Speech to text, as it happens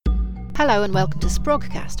Hello and welcome to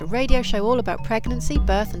Sprogcast, a radio show all about pregnancy,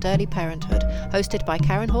 birth and early parenthood, hosted by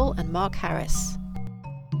Karen Hall and Mark Harris.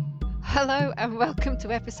 Hello and welcome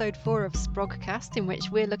to episode 4 of Sprogcast, in which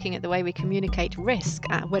we're looking at the way we communicate risk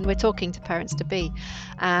when we're talking to parents-to-be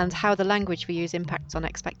and how the language we use impacts on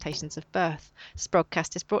expectations of birth.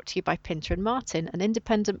 Sprogcast is brought to you by Pinter and Martin, an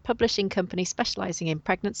independent publishing company specialising in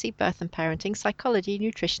pregnancy, birth and parenting, psychology,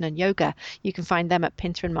 nutrition and yoga. You can find them at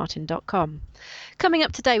pinterandmartin.com. Coming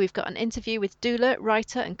up today, we've got an interview with doula,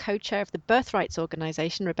 writer and co-chair of the Birth Rights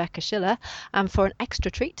Organisation, Rebecca Schiller. And for an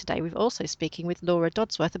extra treat today, we're also speaking with Laura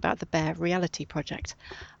Dodsworth about the Bear Reality Project.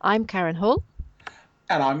 I'm Karen Hall.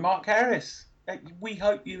 And I'm Mark Harris. We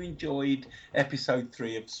hope you enjoyed episode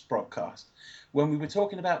 3 of Sprogcast, when we were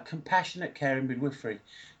talking about compassionate care in midwifery. Do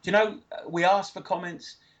you know, we asked for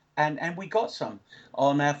comments and we got some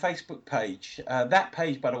on our Facebook page. That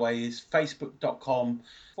page, by the way, is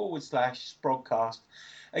facebook.com/Sprogcast,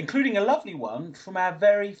 including a lovely one from our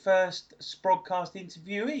very first Sprogcast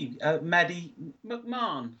interviewee, Maddie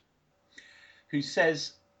McMahon, who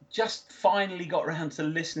says, "Just finally got round to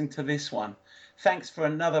listening to this one. Thanks for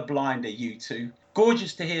another blinder, you two.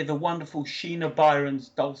 Gorgeous to hear the wonderful Sheena Byron's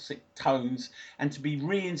dulcet tones and to be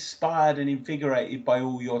re-inspired and invigorated by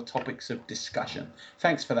all your topics of discussion."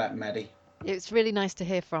 Thanks for that, Maddie. It's really nice to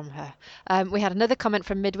hear from her. We had another comment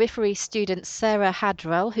from midwifery student Sarah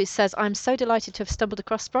Hadrell, who says, "I'm so delighted to have stumbled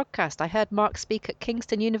across Sprogcast. I heard Mark speak at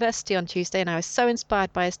Kingston University on Tuesday and I was so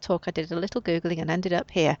inspired by his talk I did a little Googling and ended up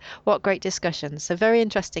here. What great discussions. So very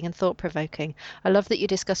interesting and thought-provoking. I love that you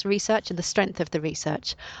discuss research and the strength of the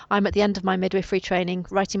research. I'm at the end of my midwifery training,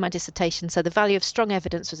 writing my dissertation, so the value of strong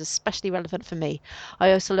evidence was especially relevant for me.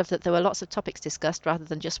 I also love that there were lots of topics discussed rather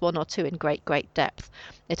than just one or two in great depth.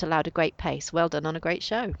 It allowed a great pace. Well done on a great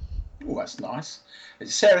show." Oh, that's nice.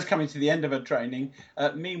 Sarah's coming to the end of her training.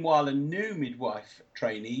 Meanwhile, a new midwife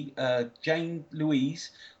trainee, Jane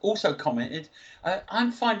Louise, also commented,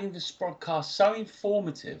 "I'm finding the Sprogcast so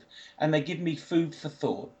informative and they give me food for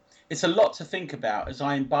thought. It's a lot to think about as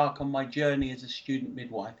I embark on my journey as a student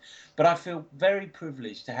midwife, but I feel very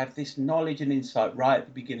privileged to have this knowledge and insight right at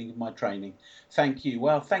the beginning of my training. Thank you."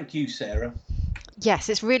 Well, thank you, Sarah. Yes,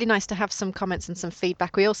 it's really nice to have some comments and some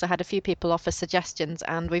feedback. We also had a few people offer suggestions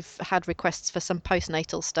and we've had requests for some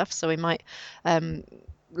postnatal stuff, so we might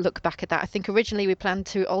look back at that. I think originally we planned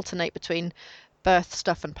to alternate between birth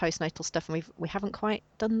stuff and postnatal stuff, and we haven't quite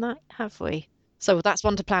done that, have we? So that's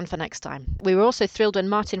one to plan for next time. We were also thrilled when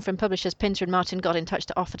Martin from publishers Pinter and Martin got in touch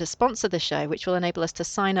to offer to sponsor the show, which will enable us to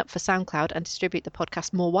sign up for SoundCloud and distribute the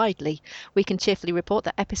podcast more widely. We can cheerfully report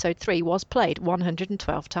that episode 3 was played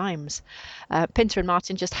 112 times. Pinter and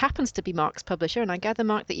Martin just happens to be Mark's publisher, and I gather,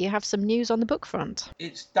 Mark, that you have some news on the book front.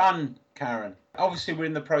 It's done, Karen. Obviously, we're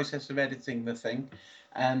in the process of editing the thing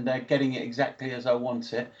and getting it exactly as I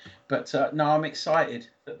want it. But no, I'm excited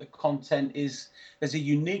that the content there's a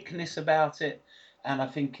uniqueness about it. And I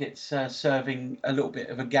think it's serving a little bit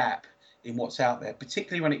of a gap in what's out there,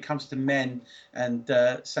 particularly when it comes to men and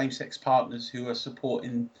same-sex partners who are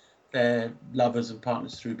supporting their lovers and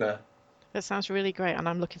partners through birth. That sounds really great, and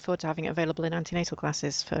I'm looking forward to having it available in antenatal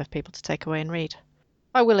classes for people to take away and read.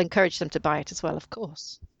 I will encourage them to buy it as well, of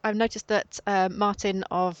course. I've noticed that Martin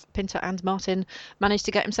of Pinter and Martin managed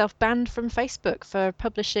to get himself banned from Facebook for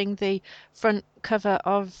publishing the front cover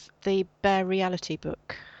of the Bear Reality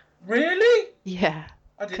book. Really? Yeah.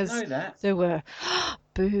 I didn't know that. There were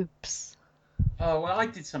boobs. Oh, well, I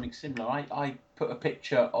did something similar. I put a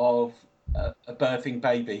picture of a birthing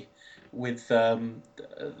baby with the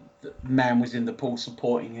man was in the pool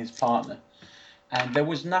supporting his partner. And there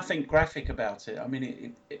was nothing graphic about it. I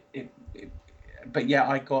mean, but yeah,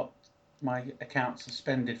 I got my account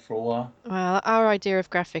suspended for a while. Well, our idea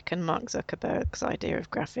of graphic and Mark Zuckerberg's idea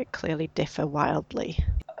of graphic clearly differ wildly.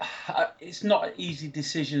 It's not easy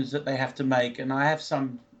decisions that they have to make, and I have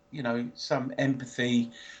some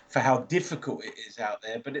empathy for how difficult it is out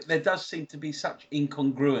there. But there does seem to be such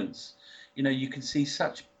incongruence. You know, you can see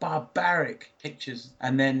such barbaric pictures,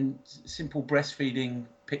 and then simple breastfeeding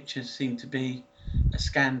pictures seem to be a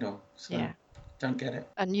scandal. So yeah. Don't get it.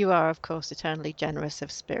 And you are, of course, eternally generous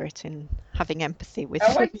of spirit in having empathy with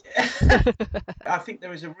I think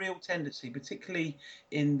there is a real tendency, particularly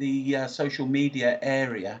in the social media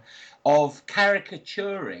area, of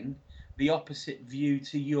caricaturing the opposite view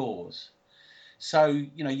to yours. So,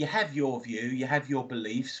 you have your view, you have your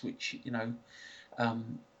beliefs, which,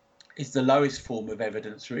 is the lowest form of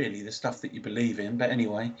evidence, really, the stuff that you believe in. But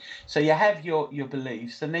anyway, so you have your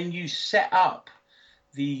beliefs, and then you set up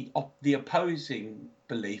the opposing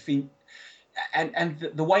belief in, and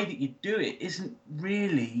the way that you do it isn't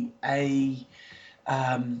really a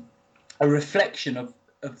reflection of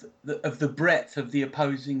of the breadth of the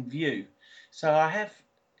opposing view. So I have,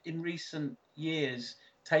 in recent years,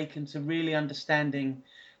 taken to really understanding,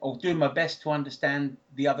 or doing my best to understand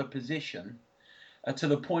the other position, to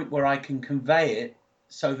the point where I can convey it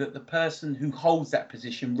so that the person who holds that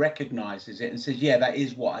position recognizes it and says, yeah, that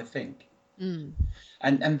is what I think. Mm.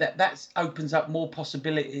 And that opens up more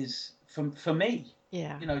possibilities for me,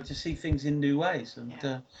 Yeah. to see things in new ways.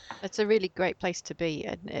 And it's a really great place to be,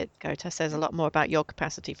 and it says a lot more about your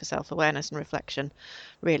capacity for self-awareness and reflection,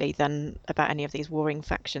 really, than about any of these warring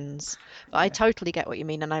factions. But I totally get what you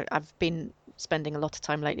mean, and I've been spending a lot of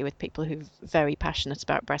time lately with people who are very passionate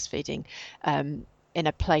about breastfeeding, in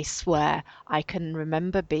a place where I can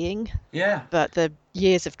remember being. Yeah. But the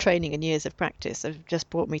years of training and years of practice have just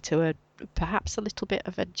brought me to perhaps a little bit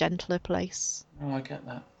of a gentler place. Oh, I get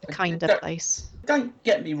that. A kinder place. Don't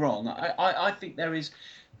get me wrong. I think there is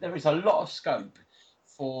a lot of scope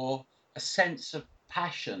for a sense of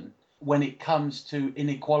passion when it comes to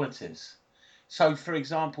inequalities. So, for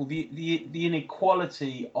example, the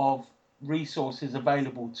inequality of resources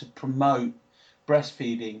available to promote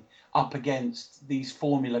breastfeeding up against these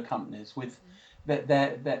formula companies with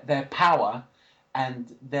their power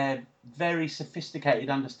and their very sophisticated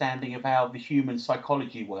understanding of how the human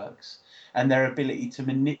psychology works and their ability to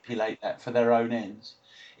manipulate that for their own ends.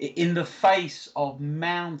 In the face of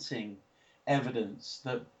mounting evidence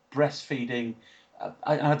that breastfeeding,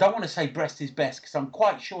 and I don't want to say breast is best because I'm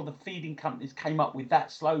quite sure the feeding companies came up with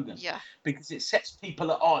that slogan because it sets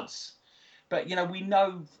people at odds. But, we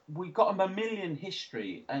know we've got a mammalian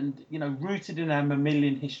history, and, rooted in our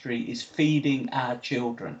mammalian history is feeding our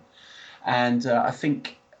children. And I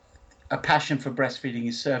think a passion for breastfeeding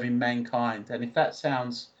is serving mankind. And if that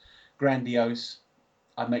sounds grandiose,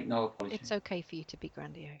 I make no apology. It's okay for you to be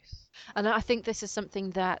grandiose. And I think this is something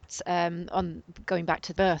that, on going back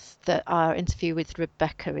to birth, that our interview with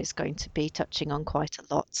Rebecca is going to be touching on quite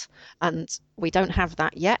a lot. And we don't have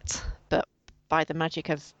that yet, but by the magic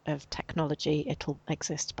of technology, it'll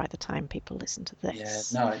exist by the time people listen to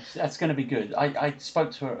this. Yeah, no, that's going to be good. I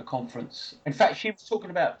spoke to her at a conference. In fact, she was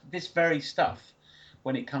talking about this very stuff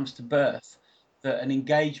when it comes to birth, that an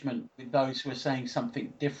engagement with those who are saying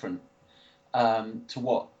something different to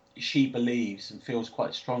what she believes and feels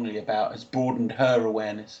quite strongly about has broadened her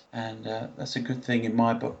awareness. And that's a good thing in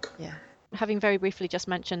my book. Yeah. Having very briefly just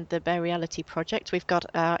mentioned the Bare Reality Project, we've got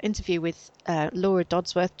our interview with Laura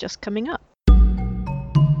Dodsworth just coming up.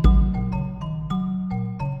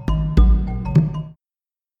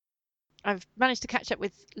 I've managed to catch up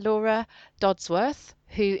with Laura Dodsworth,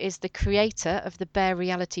 who is the creator of the Bare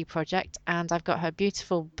Reality Project, and I've got her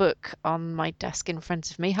beautiful book on my desk in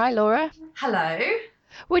front of me. Hi, Laura. Hello.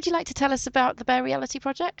 Would you like to tell us about the Bare Reality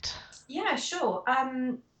Project? Yeah, sure.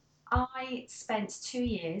 I spent 2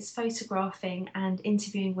 years photographing and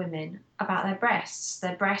interviewing women about their breasts,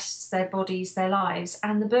 their bodies, their lives.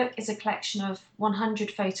 And the book is a collection of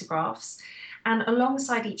 100 photographs. And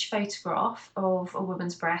alongside each photograph of a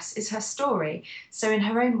woman's breast is her story. So in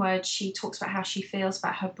her own words, she talks about how she feels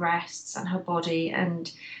about her breasts and her body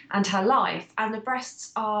and her life. And the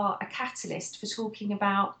breasts are a catalyst for talking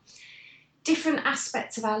about different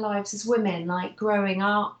aspects of our lives as women, like growing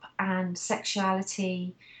up and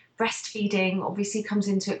sexuality. Breastfeeding obviously comes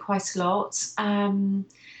into it quite a lot.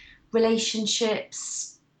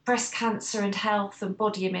 Relationships, breast cancer and health and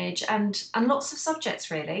body image, and lots of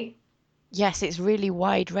subjects, really. Yes, it's really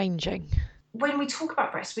wide-ranging. When we talk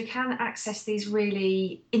about breasts, we can access these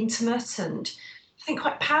really intimate and, I think,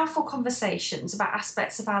 quite powerful conversations about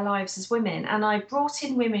aspects of our lives as women. And I brought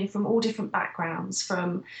in women from all different backgrounds,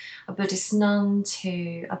 from a Buddhist nun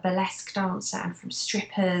to a burlesque dancer, and from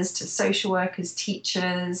strippers to social workers,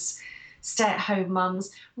 teachers, stay-at-home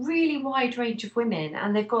mums, really wide range of women.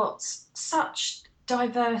 And they've got such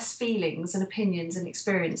diverse feelings and opinions and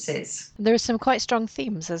experiences. There are some quite strong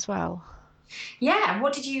themes as well. Yeah,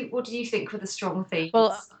 what did you think were the strong themes?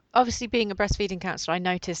 Well, obviously being a breastfeeding counsellor, I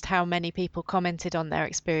noticed how many people commented on their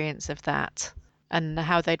experience of that and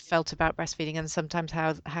how they'd felt about breastfeeding, and sometimes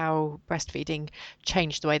how breastfeeding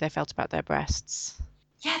changed the way they felt about their breasts.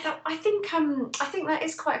 Yeah, I think that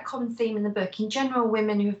is quite a common theme in the book. In general,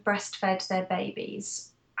 women who have breastfed their babies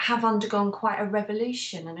have undergone quite a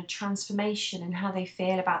revolution and a transformation in how they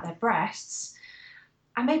feel about their breasts.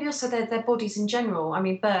 And maybe also their bodies in general. I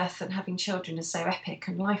mean, birth and having children is so epic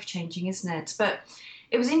and life-changing, isn't it? But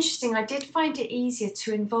it was interesting. I did find it easier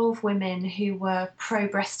to involve women who were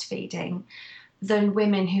pro-breastfeeding than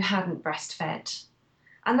women who hadn't breastfed.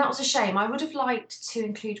 And that was a shame. I would have liked to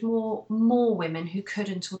include more women who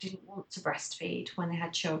couldn't or didn't want to breastfeed when they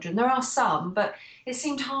had children. There are some, but it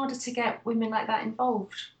seemed harder to get women like that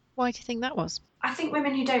involved. Why do you think that was? I think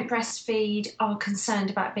women who don't breastfeed are concerned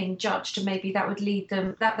about being judged, and maybe that would lead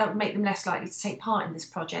them, that would make them less likely to take part in this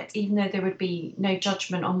project, even though there would be no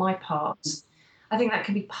judgment on my part. I think that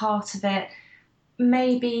can be part of it.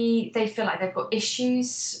 Maybe they feel like they've got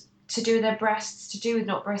issues to do with their breasts, to do with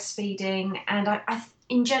not breastfeeding, and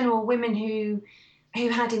in general, women who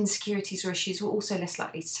had insecurities or issues were also less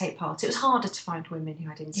likely to take part. It was harder to find women who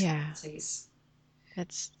had insecurities.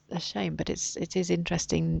 It's a shame, but it is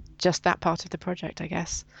interesting, just that part of the project, I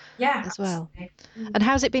guess. Yeah, as well. absolutely. And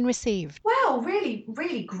how's it been received? Well, really,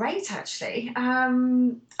 really great actually.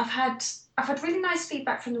 I've had really nice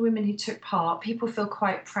feedback from the women who took part. People feel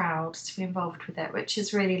quite proud to be involved with it, which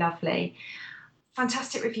is really lovely.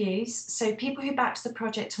 Fantastic reviews. So people who backed the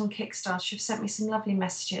project on Kickstarter have sent me some lovely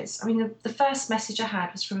messages. I mean, the first message I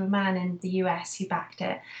had was from a man in the US who backed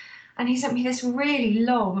it. And he sent me this really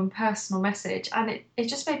long and personal message, and it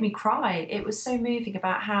just made me cry. It was so moving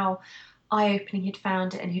about how eye-opening he'd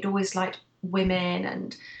found it, and he'd always liked women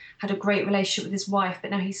and had a great relationship with his wife, but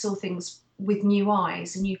now he saw things with new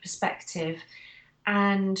eyes, a new perspective,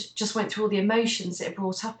 and just went through all the emotions that it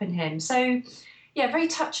brought up in him. So, yeah, very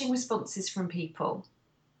touching responses from people.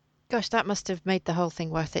 Gosh, that must have made the whole thing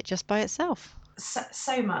worth it just by itself.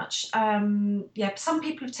 So much. Yeah, some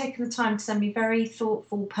people have taken the time to send me very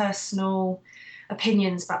thoughtful, personal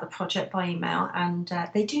opinions about the project by email, and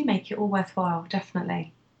they do make it all worthwhile,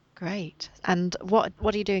 definitely. Great. And what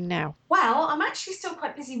are you doing now? Well, I'm actually still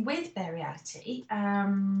quite busy with Bare Reality.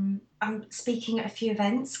 I'm speaking at a few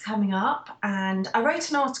events coming up, and I wrote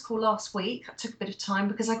an article last week. It took a bit of time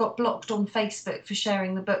because I got blocked on Facebook for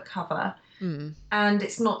sharing the book cover. And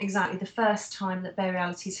it's not exactly the first time that Bare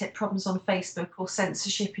Reality's hit problems on Facebook or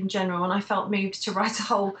censorship in general, and I felt moved to write a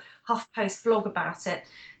whole HuffPost blog about it.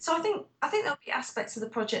 So I think there'll be aspects of the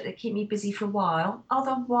project that keep me busy for a while.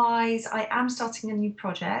 Otherwise, I am starting a new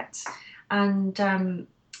project, and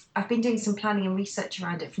I've been doing some planning and research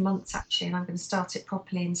around it for months actually, and I'm going to start it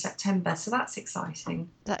properly in September. So that's exciting.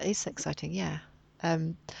 That is exciting, yeah.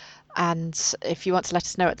 And if you want to let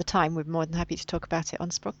us know at the time, we're more than happy to talk about it on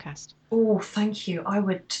Sprogcast. Oh, thank you. I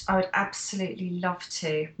would absolutely love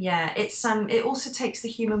to. Yeah, it also takes the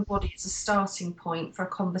human body as a starting point for a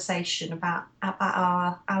conversation about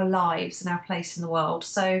our lives and our place in the world.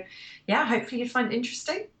 So, yeah, hopefully you find it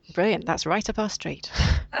interesting. Brilliant. That's right up our street.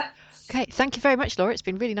 Okay, thank you very much, Laura. It's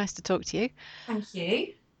been really nice to talk to you. Thank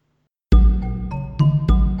you.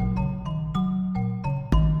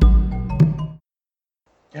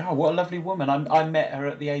 Yeah, what a lovely woman. I met her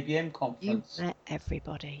at the ABM conference. You met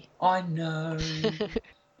everybody. I know.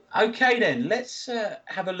 Okay, then, let's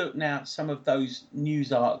have a look now at some of those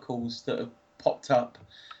news articles that have popped up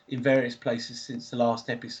in various places since the last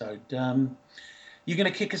episode. You're going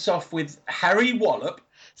to kick us off with Harry Wallop.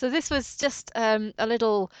 So this was just a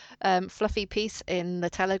little fluffy piece in the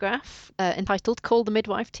Telegraph entitled "Call the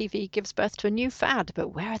Midwife, TV gives birth to a new fad,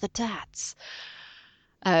 but where are the dads?"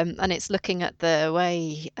 And it's looking at the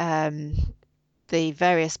way the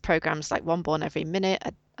various programs like One Born Every Minute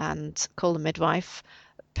and Call the Midwife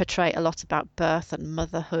portray a lot about birth and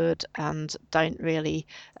motherhood, and don't really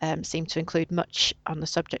seem to include much on the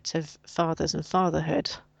subject of fathers and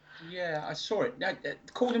fatherhood. Yeah, I saw it.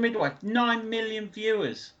 Call the Midwife, 9 million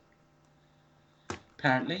viewers.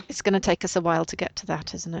 Apparently. It's going to take us a while to get to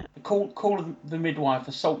that, isn't it? Call the Midwife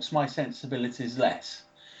assaults my sensibilities less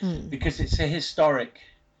because it's a historic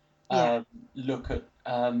look at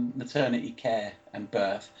maternity care and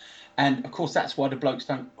birth. And of course, that's why the blokes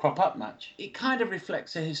don't crop up much. It kind of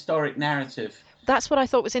reflects a historic narrative. That's what I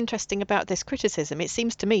thought was interesting about this criticism. It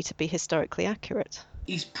seems to me to be historically accurate.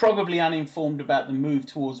 He's probably uninformed about the move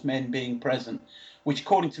towards men being present, which,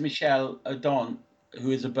 according to Michel Odon, who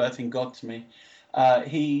is a birthing god to me,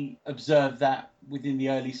 he observed that within the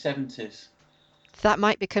early 70s. That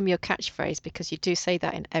might become your catchphrase because you do say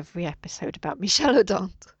that in every episode about Michel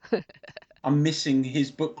Odon. I'm missing his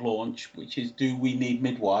book launch, which is Do We Need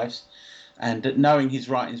Midwives? And knowing his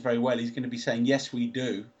writings very well, he's going to be saying, yes, we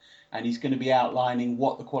do. And he's going to be outlining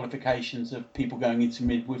what the qualifications of people going into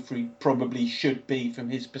midwifery probably should be from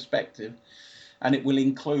his perspective. And it will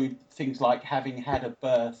include things like having had a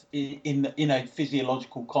birth in a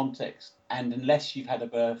physiological context. And unless you've had a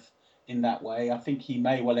birth in that way, I think he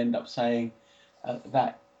may well end up saying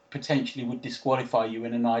that potentially would disqualify you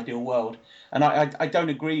in an ideal world. And I don't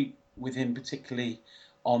agree with him particularly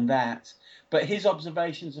on that. But his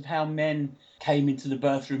observations of how men came into the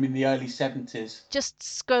birth room in the early 70s. Just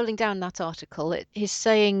scrolling down that article, he's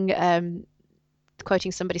saying,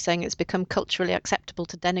 quoting somebody saying it's become culturally acceptable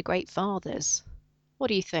to denigrate fathers. What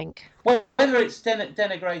do you think? Well, whether it's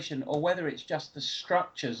denigration or whether it's just the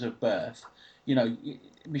structures of birth, You know,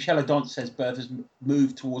 Michel Odent says birth has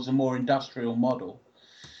moved towards a more industrial model.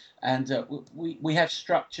 And we have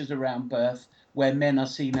structures around birth where men are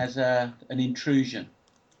seen as an intrusion.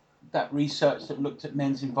 That research that looked at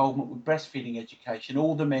men's involvement with breastfeeding education,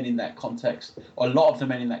 all the men in that context, or a lot of the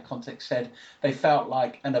men in that context, said they felt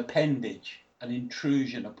like an appendage, an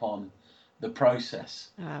intrusion upon the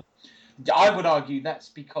process. I would argue that's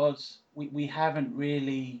because we haven't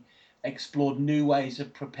really explored new ways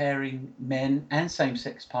of preparing men and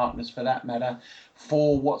same-sex partners, for that matter,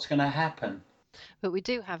 for what's going to happen. But we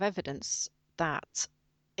do have evidence that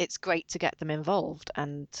it's great to get them involved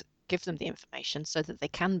and give them the information so that they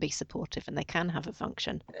can be supportive and they can have a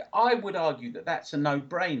function. I would argue that that's a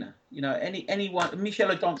no-brainer. You know, anyone. Michel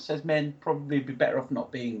Odent says men probably be better off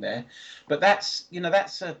not being there, but that's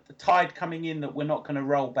a tide coming in that we're not going to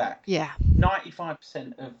roll back. Yeah.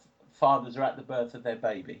 95% of fathers are at the birth of their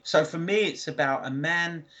baby. So for me, it's about a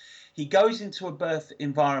man. He goes into a birth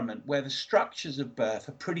environment where the structures of birth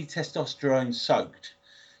are pretty testosterone soaked.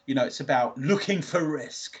 You know, it's about looking for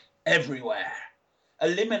risk everywhere,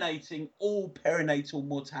 eliminating all perinatal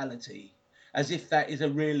mortality, as if that is a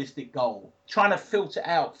realistic goal, trying to filter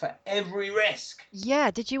out for every risk. Yeah,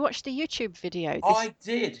 did you watch the YouTube video? I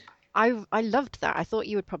did. I loved that. I thought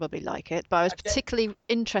you would probably like it, but I was particularly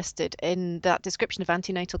interested in that description of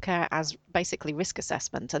antenatal care as basically risk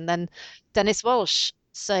assessment. And then Dennis Walsh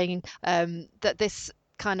saying that this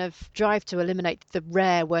kind of drive to eliminate the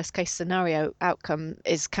rare worst case scenario outcome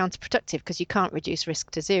is counterproductive because you can't reduce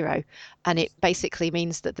risk to zero. And it basically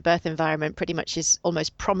means that the birth environment pretty much is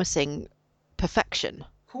almost promising perfection.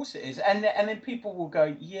 Of course it is. And then people will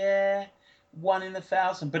go, yeah, 1 in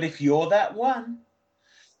 1,000. But if you're that one,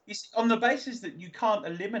 it's on the basis that you can't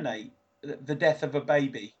eliminate the death of a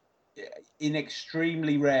baby in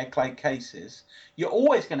extremely rare cases, you're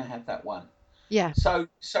always going to have that one. Yeah. So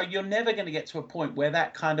you're never going to get to a point where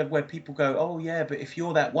where people go, oh yeah, but if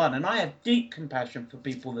you're that one, and I have deep compassion for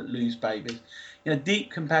people that lose babies,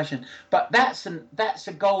 deep compassion. But that's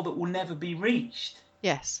a goal that will never be reached.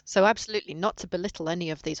 Yes. So absolutely not to belittle any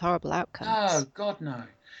of these horrible outcomes. No, God no.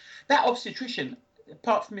 That obstetrician,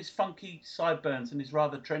 apart from his funky sideburns and his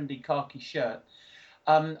rather trendy khaki shirt,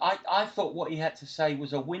 I thought what he had to say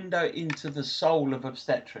was a window into the soul of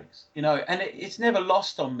obstetrics. And it's never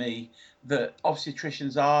lost on me that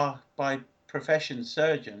obstetricians are by profession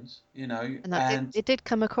surgeons. And it did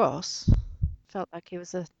come across. Felt like he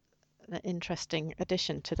was an interesting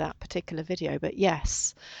addition to that particular video. But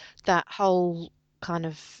yes, that whole kind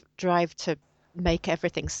of drive to make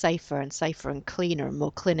everything safer and cleaner and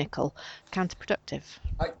more clinical, counterproductive.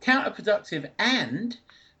 Counterproductive and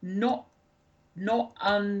not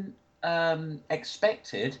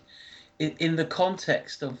unexpected in the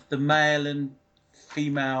context of the male and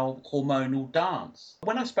female hormonal dance.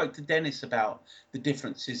 When I spoke to Dennis about the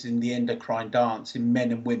differences in the endocrine dance in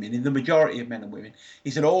men and women, in the majority of men and women, he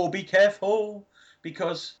said, oh, be careful,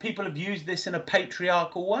 because people have used this in a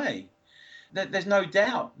patriarchal way. There's no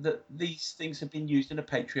doubt that these things have been used in a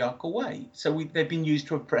patriarchal way. So they've been used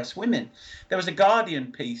to oppress women. There was a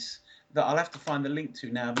Guardian piece that I'll have to find the link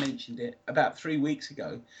to now, I've mentioned it, about 3 weeks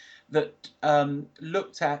ago, that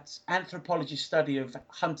looked at anthropologists' study of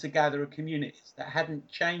hunter-gatherer communities that hadn't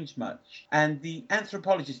changed much. And the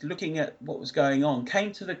anthropologists looking at what was going on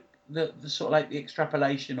came to the sort of like the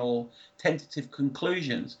extrapolation or tentative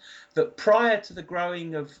conclusions that prior to the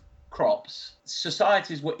growing of crops,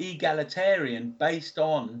 societies were egalitarian based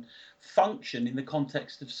on function in the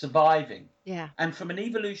context of surviving. Yeah. And from an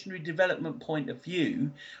evolutionary development point of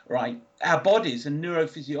view, right, our bodies and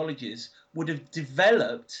neurophysiologies would have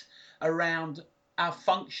developed around our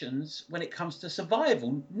functions when it comes to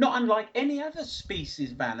survival, not unlike any other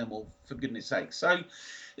species of animal, for goodness sake. So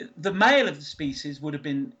the male of the species would have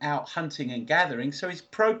been out hunting and gathering, so his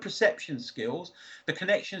proprioception skills, the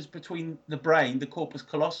connections between the brain, the corpus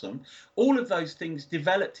callosum, all of those things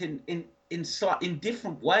developed in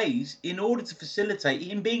different ways in order to facilitate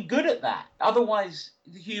him being good at that. Otherwise,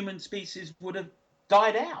 the human species would have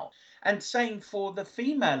died out. And same for the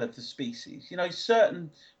female of the species. Certain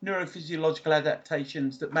neurophysiological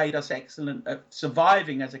adaptations that made us excellent at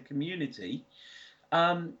surviving as a community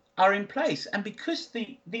are in place. And because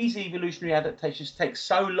these evolutionary adaptations take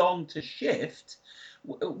so long to shift,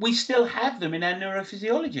 we still have them in our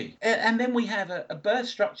neurophysiology. And then we have a birth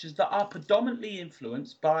structures that are predominantly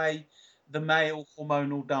influenced by the male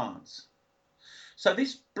hormonal dance. So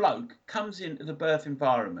this bloke comes into the birth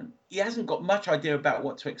environment. He hasn't got much idea about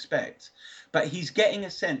what to expect, but he's getting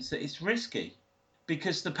a sense that it's risky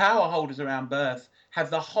because the power holders around birth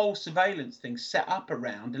have the whole surveillance thing set up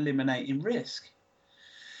around eliminating risk.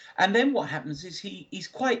 And then what happens is he's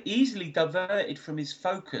quite easily diverted from his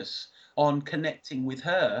focus on connecting with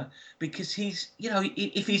her, because he's,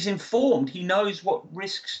 if he's informed, he knows what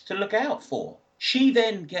risks to look out for. She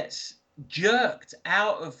then gets jerked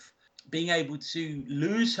out of being able to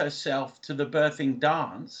lose herself to the birthing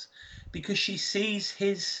dance because she sees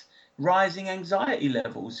his rising anxiety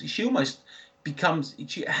levels. She almost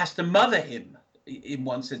she has to mother him in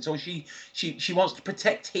one sense, or she wants to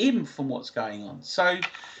protect him from what's going on. So,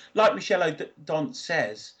 like Michel O'Donnell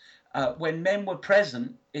says, when men were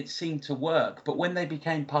present, it seemed to work, but when they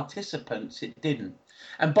became participants, it didn't.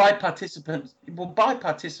 And by participants,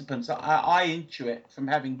 I intuit from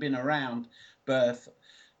having been around birth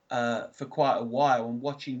for quite a while and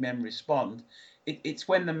watching men respond. It's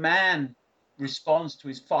when the man responds to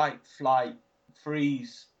his fight, flight,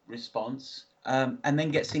 freeze response, and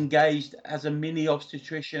then gets engaged as a mini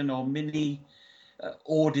obstetrician or mini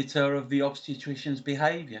auditor of the obstetrician's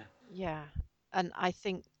behaviour. Yeah. And I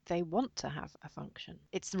think they want to have a function.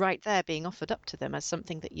 It's right there being offered up to them as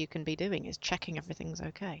something that you can be doing, is checking everything's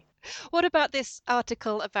okay. What about this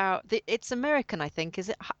article about it's American, I think, is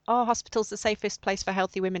it? Are hospitals the safest place for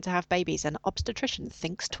healthy women to have babies? An obstetrician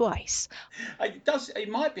thinks twice. It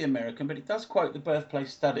might be American, but it does quote the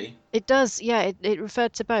birthplace study. It does, yeah. It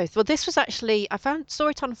referred to both. Well, this was actually, saw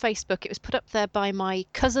it on Facebook. It was put up there by my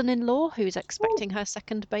cousin-in-law who's expecting her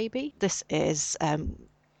second baby. This is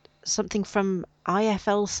something from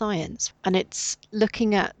IFL Science, and it's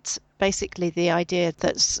looking at basically the idea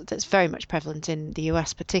that's very much prevalent in the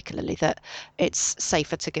US, particularly, that it's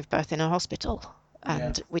safer to give birth in a hospital,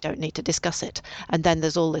 and we don't need to discuss it. And then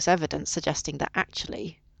there's all this evidence suggesting that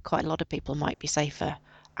actually quite a lot of people might be safer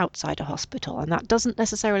outside a hospital, and that doesn't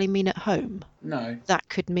necessarily mean at home. No, that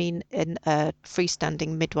could mean in a freestanding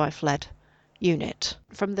midwife-led unit.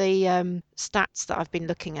 From the stats that I've been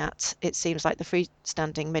looking at, it seems like the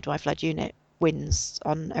freestanding midwife-led unit wins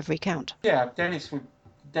on every count. Yeah,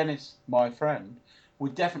 Dennis, my friend,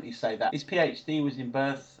 would definitely say that. His PhD was in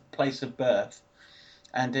place of birth,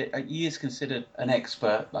 and he is considered an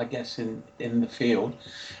expert, I guess, in the field.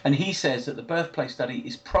 And he says that the birthplace study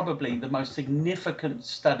is probably the most significant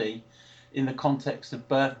study in the context of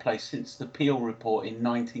birthplace since the Peel report in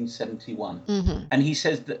 1971. Mm-hmm. And he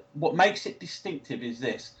says that what makes it distinctive is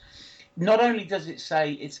this. Not only does it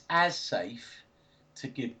say it's as safe to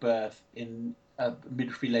give birth in a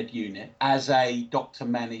midwifery-led unit as a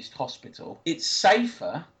doctor-managed hospital, it's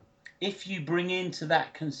safer if you bring into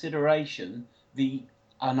that consideration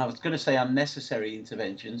and I was going to say unnecessary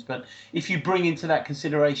interventions, but if you bring into that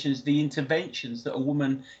considerations the interventions that a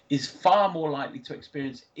woman is far more likely to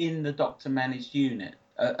experience in the doctor-managed unit,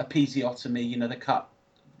 episiotomy, the cut,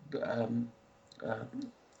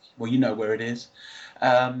 well, you know where it is,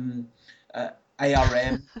 ARM.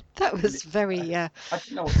 That was very... I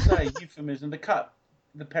didn't know what to say, euphemism, the cut,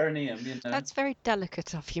 the perineum, That's very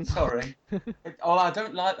delicate of you, Mark. Sorry. I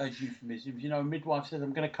don't like those euphemisms. A midwife says,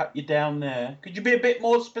 I'm going to cut you down there. Could you be a bit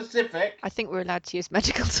more specific? I think we're allowed to use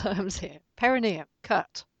medical terms here. Perineum,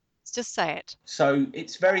 cut. Let's just say it. So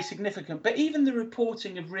it's very significant. But even the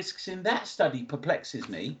reporting of risks in that study perplexes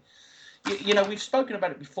me. We've spoken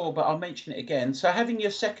about it before, but I'll mention it again. So having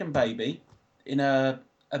your second baby in a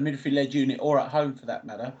midwifery-led unit, or at home for that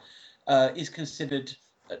matter, is considered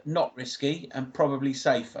not risky and probably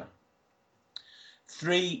safer.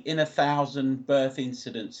 3 in 1,000 birth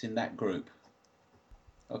incidents in that group.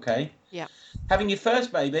 Okay? Yeah. Having your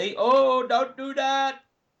first baby, don't do that.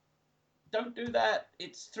 Don't do that.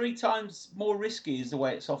 It's 3 times more risky is the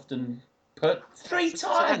way it's often put. 3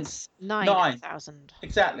 times. 9,000.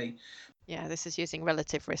 Exactly. Yeah, this is using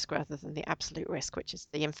relative risk rather than the absolute risk, which is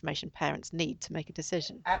the information parents need to make a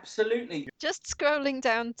decision. Absolutely. Just scrolling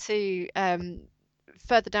down to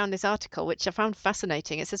further down this article, which I found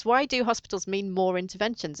fascinating. It says, why do hospitals mean more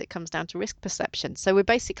interventions? It comes down to risk perception. So we're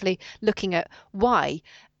basically looking at why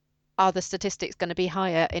are the statistics going to be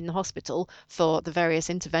higher in the hospital for the various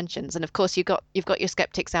interventions? And of course, you've got your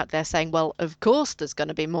skeptics out there saying, well, of course there's going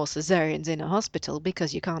to be more cesareans in a hospital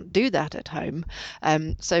because you can't do that at home.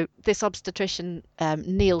 So this obstetrician,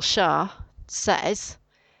 Neil Shah, says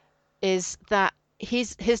is that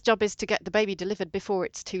his job is to get the baby delivered before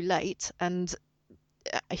it's too late. And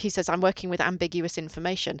he says, I'm working with ambiguous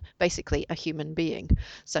information, basically a human being.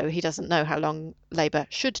 So he doesn't know how long labour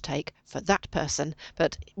should take for that person.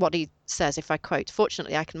 But what he says, if I quote,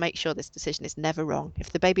 fortunately, I can make sure this decision is never wrong.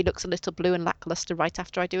 If the baby looks a little blue and lackluster right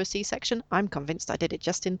after I do a C-section, I'm convinced I did it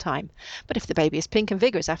just in time. But if the baby is pink and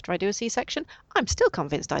vigorous after I do a C-section, I'm still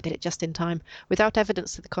convinced I did it just in time. Without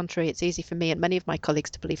evidence to the contrary, it's easy for me and many of my colleagues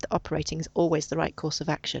to believe that operating is always the right course of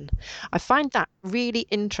action. I find that really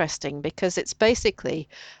interesting because it's basically recently,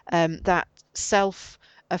 that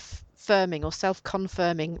self-affirming or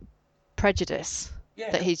self-confirming prejudice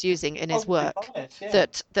that he's using in his work,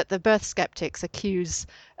 bias, that the birth skeptics accuse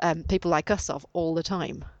people like us of all the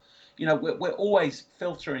time. We're always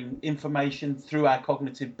filtering information through our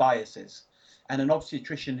cognitive biases, and an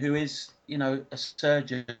obstetrician who is, a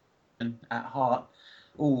surgeon at heart,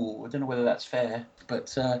 I don't know whether that's fair,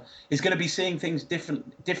 but is going to be seeing things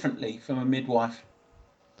differently from a midwife.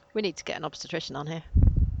 We need to get an obstetrician on here.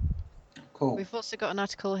 Cool. We've also got an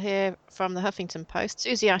article here from the Huffington Post.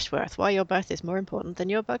 Susie Ashworth, why your birth is more important than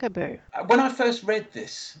your bugaboo. When I first read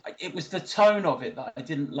this, it was the tone of it that I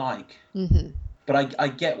didn't like. Mm-hmm. But I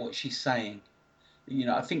get what she's saying.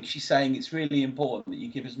 I think she's saying it's really important that you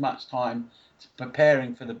give as much time to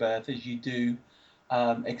preparing for the birth as you do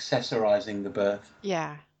accessorizing the birth.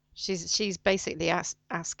 Yeah, she's basically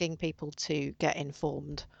asking people to get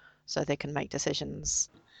informed so they can make decisions.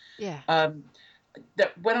 Yeah.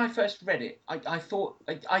 That when I first read it, I thought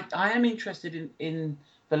I am interested in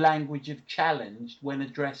the language of challenged when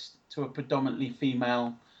addressed to a predominantly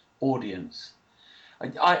female audience.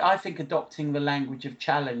 I think adopting the language of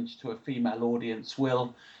challenge to a female audience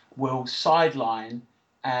will sideline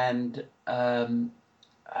and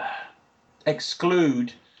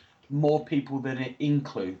exclude more people than it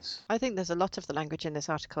includes. I think there's a lot of the language in this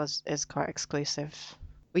article is quite exclusive.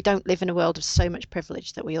 We don't live in a world of so much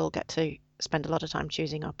privilege that we all get to spend a lot of time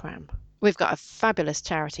choosing our pram. We've got a fabulous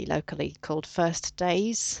charity locally called First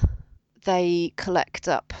Days. They collect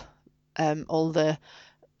up all the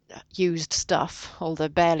used stuff, all the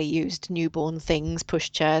barely used newborn things,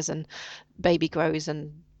 pushchairs and baby grows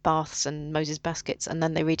and baths and Moses baskets, and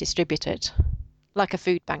then they redistribute it like a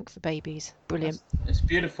food bank for babies. Brilliant. It's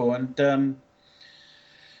beautiful, and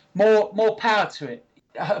more power to it.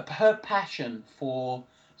 Her passion for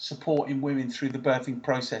supporting women through the birthing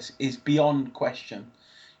process is beyond question.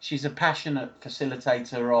 She's a passionate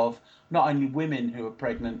facilitator of not only women who are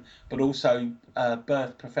pregnant, but also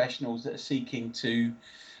birth professionals that are seeking to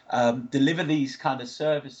deliver these kind of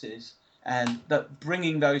services, and that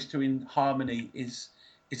bringing those two in harmony is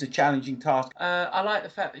a challenging task. I like the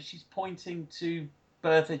fact that she's pointing to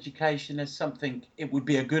birth education as something it would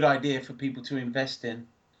be a good idea for people to invest in.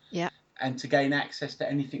 Yeah. And to gain access to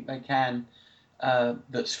anything they can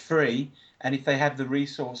that's free, and if they have the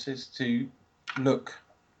resources to look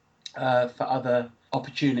for other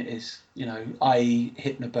opportunities, i.e.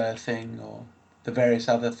 hypnobirthing or the various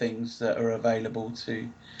other things that are available to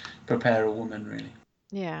prepare a woman, really.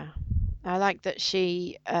 Yeah. I like that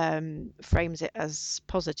she frames it as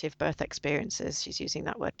positive birth experiences. She's using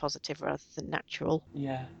that word positive rather than natural.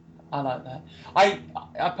 Yeah, I like that.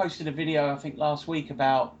 I posted a video, I think, last week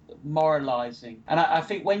about moralizing. And I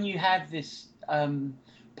think when you have this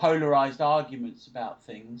polarized arguments about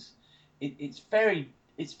things, it's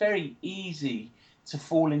very easy to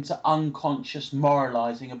fall into unconscious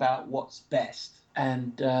moralizing about what's best.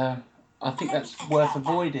 And I think that's worth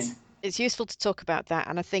avoiding. It's useful to talk about that,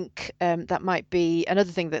 and I think that might be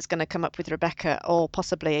another thing that's going to come up with Rebecca, or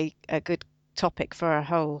possibly a good topic for a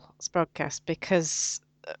whole Sprogcast, because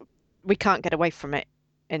we can't get away from it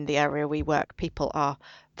in the area we work.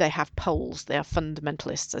 They have poles, they are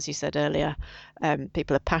fundamentalists, as you said earlier.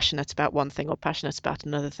 People are passionate about one thing or passionate about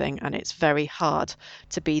another thing, and it's very hard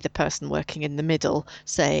to be the person working in the middle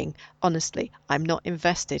saying, honestly, I'm not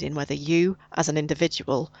invested in whether you as an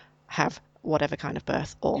individual have whatever kind of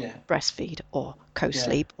birth or breastfeed or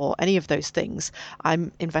co-sleep or any of those things.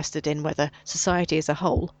 I'm invested in whether society as a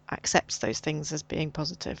whole accepts those things as being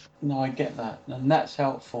positive. No, I get that, and that's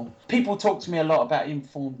helpful. People talk to me a lot about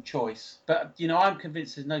informed choice, but I'm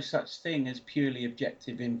convinced there's no such thing as purely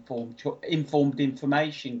objective informed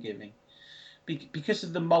information giving, because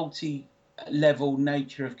of the multi-level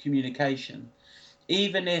nature of communication.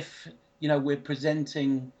 Even if we're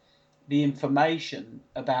presenting the information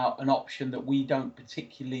about an option that we don't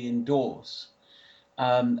particularly endorse,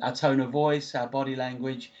 our tone of voice, our body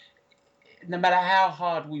language, no matter how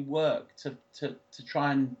hard we work to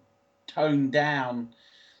try and tone down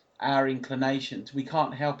our inclinations, we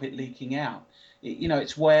can't help it leaking out.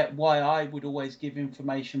 It's why I would always give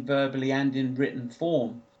information verbally and in written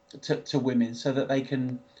form to women, so that they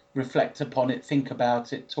can reflect upon it, think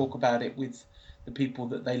about it, talk about it with the people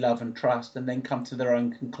that they love and trust, and then come to their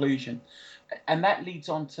own conclusion. And that leads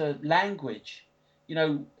on to language.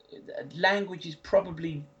 Language is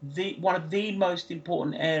probably one of the most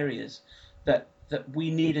important areas that we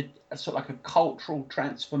need a sort of like a cultural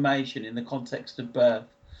transformation in the context of birth.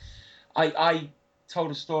 I told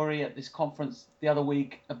a story at this conference the other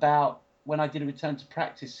week about when I did a return to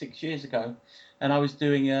practice 6 years ago, and I was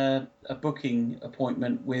doing a booking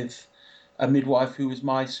appointment with a midwife who was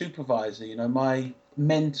my supervisor, my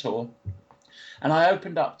mentor. And I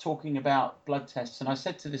opened up talking about blood tests, and I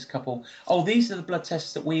said to this couple, "Oh, these are the blood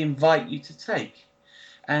tests that we invite you to take,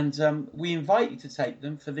 and we invite you to take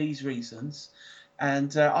them for these reasons."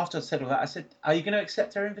 And after I said all that, I said, "Are you going to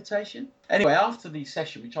accept our invitation?" Anyway, after the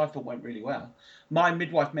session, which I thought went really well, my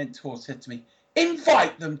midwife mentor said to me,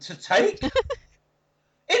 "Invite them to take.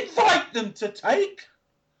 Invite them to take.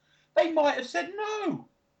 They might have said no."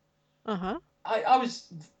 Uh-huh. I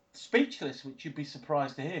was speechless, which you'd be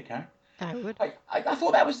surprised to hear, Karen. I would. I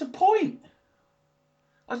thought that was the point.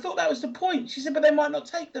 I thought that was the point. She said, "But they might not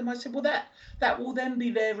take them." I said, "Well, that will then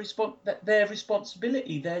be their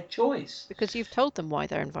responsibility, their choice." Because you've told them why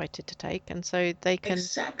they're invited to take, and so they can.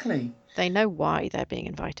 Exactly. They know why they're being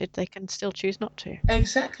invited. They can still choose not to.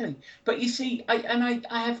 Exactly. But you see, I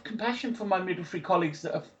have compassion for my midwifery colleagues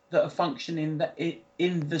that are functioning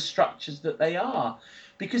in the structures that they are,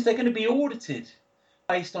 because they're going to be audited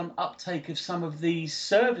based on uptake of some of these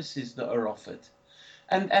services that are offered.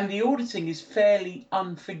 And the auditing is fairly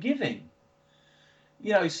unforgiving.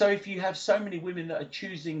 So if you have so many women that are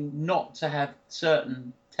choosing not to have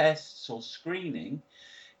certain tests or screening,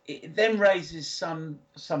 it then raises some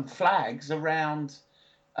flags around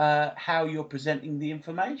how you're presenting the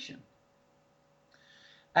information.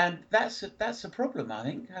 And that's a problem, I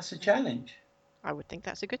think. That's a challenge. I would think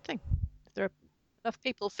that's a good thing. If there are enough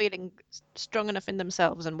people feeling strong enough in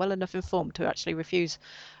themselves and well enough informed to actually refuse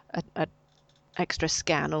a extra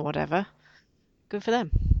scan or whatever, good for them.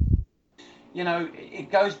 It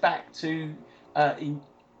goes back to in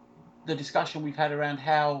the discussion we've had around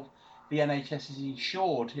how the NHS is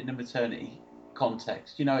insured in a maternity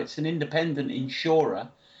context. It's an independent insurer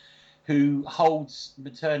who holds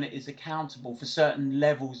maternities accountable for certain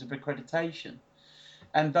levels of accreditation.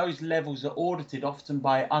 And those levels are audited often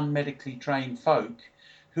by unmedically trained folk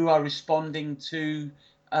who are responding to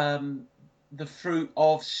the fruit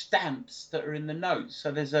of stamps that are in the notes.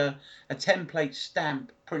 So there's a template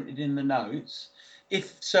stamp printed in the notes.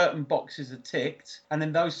 If certain boxes are ticked, and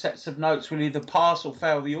then those sets of notes will either pass or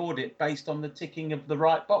fail the audit based on the ticking of the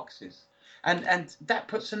right boxes. And that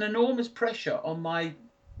puts an enormous pressure on my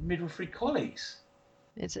midwifery colleagues.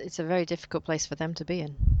 It's a very difficult place for them to be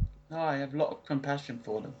in. I have a lot of compassion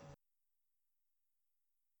for them.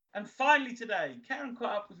 And finally today, Karen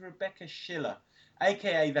caught up with Rebecca Schiller,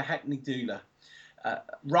 aka the Hackney Doula,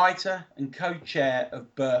 writer and co-chair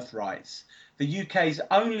of Birthrights, the UK's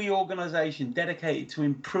only organisation dedicated to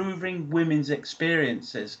improving women's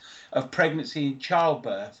experiences of pregnancy and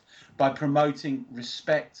childbirth by promoting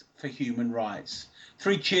respect for human rights.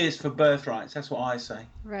 3 cheers for Birthrights, that's what I say.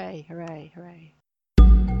 Hooray, hooray, hooray.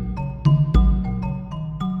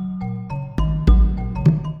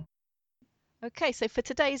 Okay, so for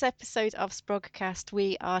today's episode of Sprogcast,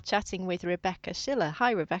 we are chatting with Rebecca Schiller.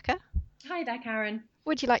 Hi, Rebecca. Hi there, Karen.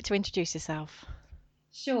 Would you like to introduce yourself?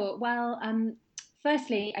 Sure. Well,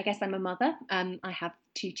 firstly, I guess I'm a mother. I have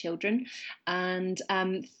 2 children, and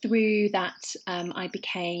through that, I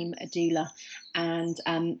became a doula, and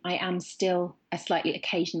I am still a slightly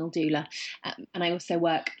occasional doula, and I also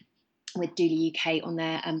work with Doula UK on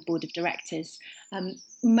their board of directors.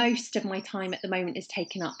 Most of my time at the moment is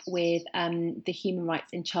taken up with the Human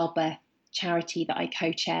Rights in Childbirth charity that I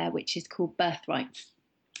co-chair, which is called Birthrights.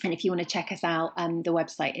 And if you want to check us out, the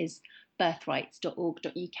website is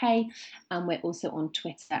birthrights.org.uk, and we're also on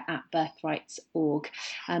Twitter at birthrights.org.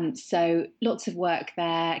 So lots of work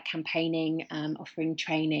there, campaigning, offering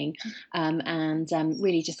training, and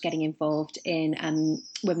really just getting involved in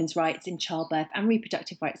women's rights in childbirth and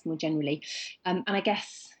reproductive rights more generally. And I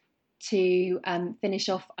guess to finish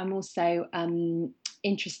off, I'm also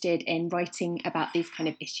interested in writing about these kind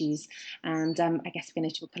of issues, and I guess we're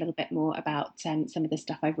going to talk a little bit more about some of the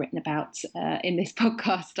stuff I've written about in this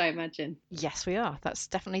podcast, I imagine. Yes, we are. That's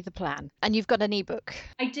definitely the plan. And you've got an ebook.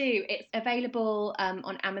 I do. It's available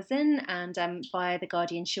on Amazon and via the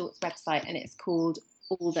Guardian Shorts website, and it's called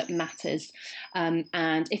All That Matters. And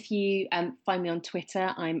if you find me on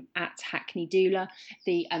Twitter, I'm at Hackney Doula.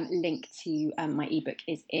 The link to my ebook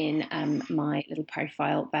is in my little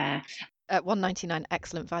profile there. At £1.99,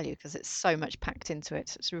 excellent value because it's so much packed into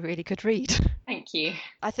it. It's a really good read. Thank you.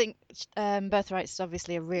 I think Birthrights is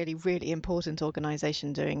obviously a really, really important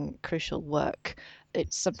organisation doing crucial work.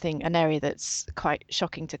 It's an area that's quite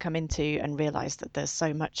shocking to come into and realise that there's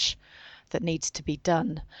so much that needs to be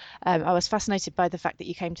done. I was fascinated by the fact that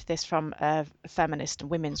you came to this from a feminist and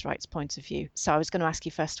women's rights point of view. So I was going to ask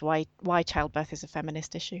you first why childbirth is a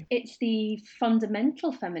feminist issue. It's the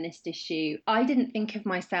fundamental feminist issue. I didn't think of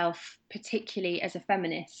myself particularly as a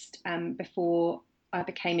feminist before I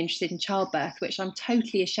became interested in childbirth, which I'm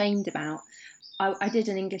totally ashamed about. I did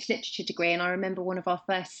an English literature degree, and I remember one of our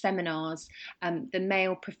first seminars, the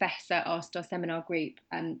male professor asked our seminar group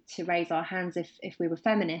to raise our hands if we were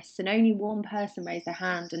feminists, and only one person raised their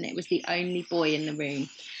hand, and it was the only boy in the room.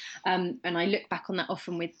 And I look back on that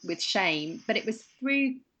often with shame, but it was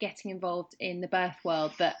through getting involved in the birth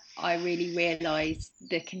world that I really realised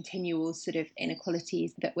the continual sort of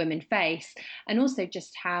inequalities that women face, and also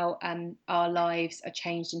just how our lives are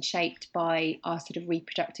changed and shaped by our sort of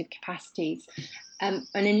reproductive capacities. And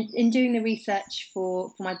in doing the research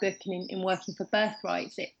for my book and in working for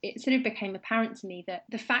birthrights, it sort of became apparent to me that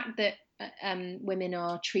the fact that women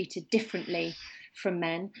are treated differently from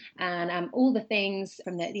men, and all the things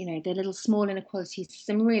from the little small inequalities,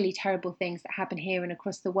 some really terrible things that happen here and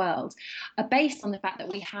across the world, are based on the fact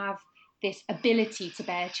that we have this ability to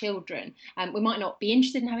bear children. We might not be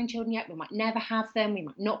interested in having children yet, we might never have them, we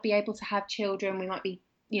might not be able to have children, we might be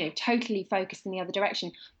totally focused in the other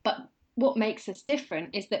direction, but what makes us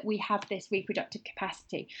different is that we have this reproductive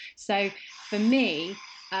capacity. So for me,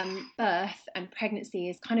 birth and pregnancy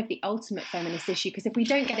is kind of the ultimate feminist issue, because if we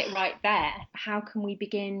don't get it right there, how can we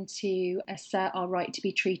begin to assert our right to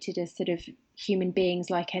be treated as sort of human beings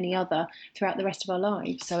like any other throughout the rest of our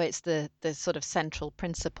lives? So it's the sort of central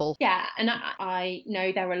principle. Yeah, and I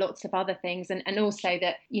know there are lots of other things, and also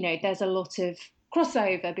that there's a lot of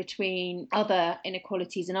crossover between other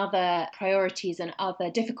inequalities and other priorities and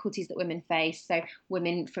other difficulties that women face. So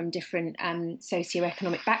women from different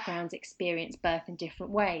socioeconomic backgrounds experience birth in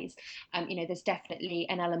different ways. There's definitely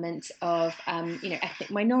an element of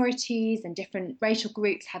ethnic minorities and different racial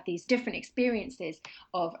groups have these different experiences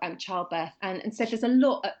of childbirth, and so there's a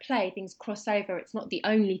lot at play. Things cross over. It's not the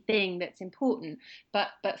only thing that's important, but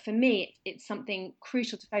for me it's something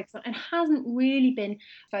crucial to focus on, and hasn't really been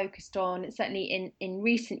focused on, certainly in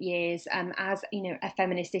recent years, as a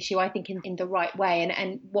feminist issue, I think in the right way.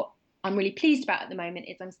 And what I'm really pleased about at the moment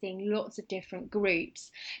is I'm seeing lots of different groups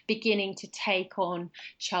beginning to take on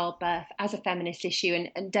childbirth as a feminist issue.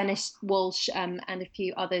 And Dennis Walsh and a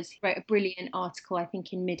few others wrote a brilliant article, I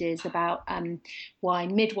think, in Middies about why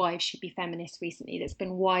midwives should be feminists recently, that's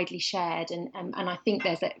been widely shared. And I think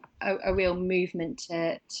there's a real movement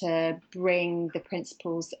to bring the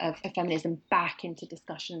principles of feminism back into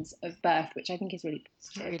discussions of birth, which I think is really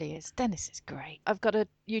positive. It really is. Dennis is great. I've got a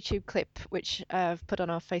YouTube clip which I've put on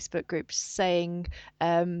our Facebook group saying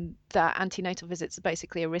that antenatal visits are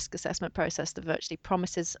basically a risk assessment process that virtually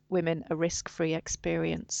promises women a risk-free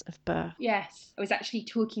experience of birth. Yes, I was actually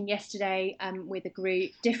talking yesterday with a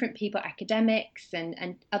group, different people, academics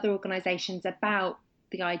and other organisations, about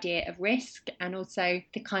the idea of risk, and also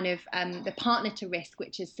the kind of the partner to risk,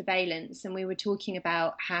 which is surveillance. And we were talking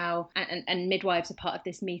about how, and midwives are part of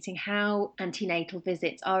this meeting, how antenatal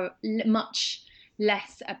visits are much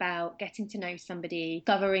less about getting to know somebody,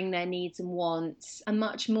 covering their needs and wants, and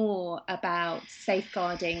much more about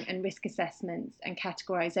safeguarding and risk assessments and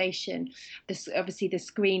categorization. Obviously the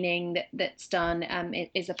screening that's done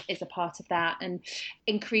is a part of that, and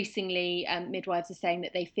increasingly midwives are saying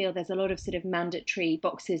that they feel there's a lot of sort of mandatory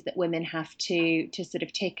boxes that women have to sort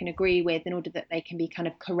of tick and agree with in order that they can be kind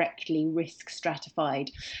of correctly risk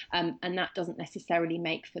stratified, and that doesn't necessarily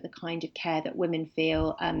make for the kind of care that women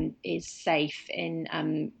feel is safe in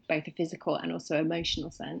both a physical and also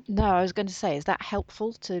emotional sense. No, I was going to say, is that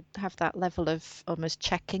helpful to have that level of almost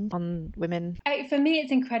checking on women? For me,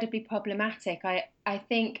 it's incredibly problematic. I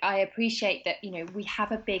think I appreciate that, we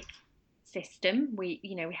have a big system. We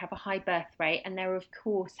have a high birth rate, and there of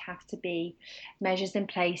course have to be measures in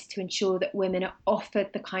place to ensure that women are offered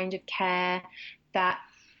the kind of care that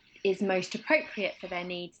is most appropriate for their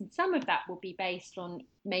needs. And some of that will be based on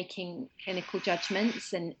making clinical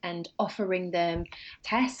judgments and offering them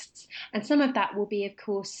tests. And some of that will be, of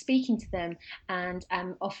course, speaking to them and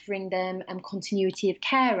offering them continuity of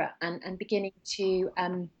care and beginning to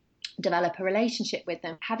develop a relationship with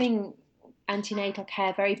them. Having antenatal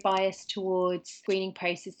care very biased towards screening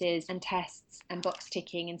processes and tests and box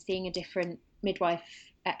ticking and seeing a different midwife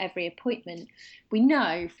at every appointment, we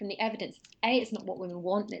know from the evidence, it's not what women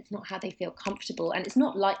want, it's not how they feel comfortable, and it's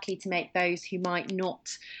not likely to make those who might not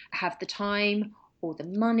have the time or the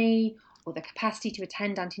money or the capacity to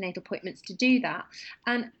attend antenatal appointments to do that.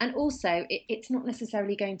 And also it's not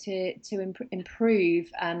necessarily going to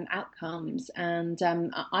improve outcomes. And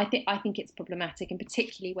I think it's problematic, and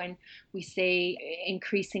particularly when we see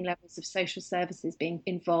increasing levels of social services being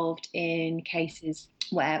involved in cases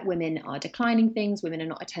where women are declining things, women are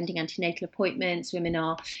not attending antenatal appointments, women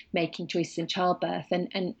are making choices in childbirth.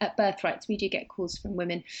 And at Birth Rights, we do get calls from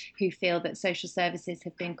women who feel that social services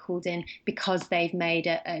have been called in because they've made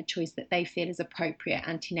a choice that they feel is appropriate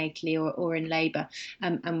antenatally or in labour.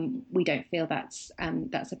 And we don't feel that's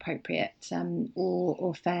appropriate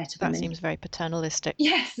or fair to women. That seems very paternalistic.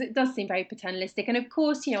 Yes, it does seem very paternalistic. And of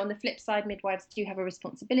course, on the flip side, midwives do have a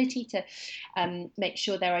responsibility to make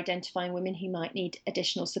sure they're identifying women who might need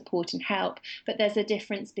additional support and help. But there's a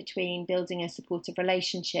difference between building a supportive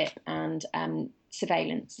relationship and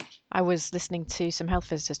surveillance. I was listening to some health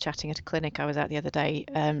visitors chatting at a clinic I was at the other day,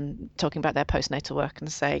 talking about their postnatal work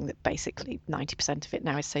and saying that basically 90% of it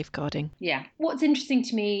now is safeguarding. Yeah. What's interesting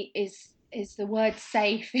to me is the word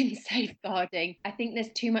safe in safeguarding. I think there's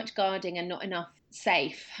too much guarding and not enough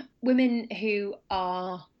safe. Women who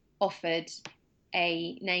are offered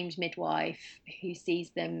a named midwife who sees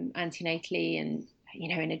them antenatally and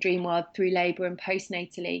in a dream world through labour and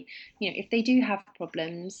postnatally, if they do have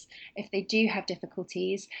problems, if they do have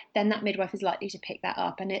difficulties, then that midwife is likely to pick that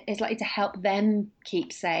up and it is likely to help them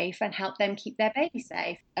keep safe and help them keep their baby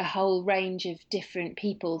safe. A whole range of different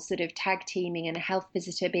people sort of tag teaming and a health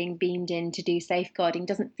visitor being beamed in to do safeguarding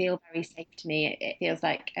doesn't feel very safe to me. It feels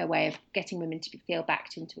like a way of getting women to feel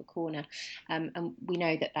backed into a corner. And we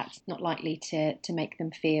know that that's not likely to make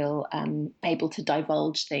them feel able to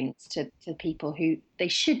divulge things to people who they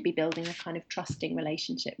should be building a kind of trusting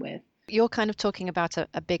relationship with. You're kind of talking about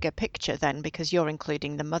a bigger picture then, because you're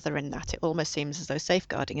including the mother in that. It almost seems as though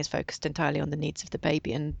safeguarding is focused entirely on the needs of the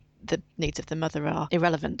baby and the needs of the mother are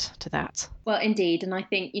irrelevant to that. Well, indeed. And I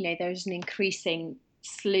think, there's an increasing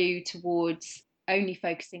slew towards only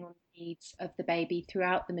focusing on the needs of the baby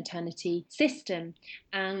throughout the maternity system.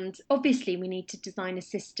 And obviously we need to design a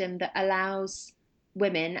system that allows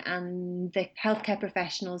women and the healthcare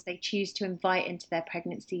professionals they choose to invite into their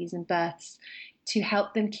pregnancies and births to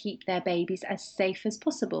help them keep their babies as safe as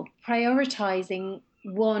possible. Prioritising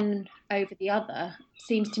one over the other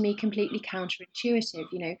seems to me completely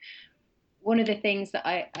counterintuitive. One of the things that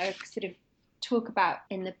I sort of talk about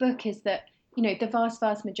in the book is that, the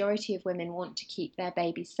vast majority of women want to keep their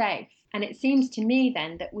babies safe. And it seems to me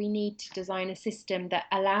then that we need to design a system that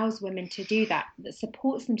allows women to do that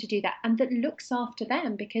supports them to do that, and that looks after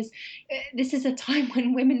them, because this is a time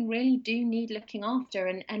when women really do need looking after.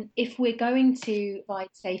 And if we're going to provide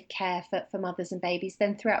safe care for mothers and babies,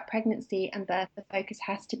 then throughout pregnancy and birth, the focus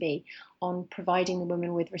has to be on providing the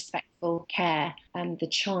woman with respectful care and the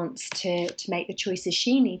chance to make the choices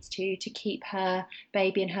she needs to keep her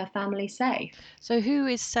baby and her family safe. So who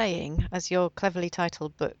is saying, as your cleverly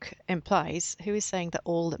titled book implies, who is saying that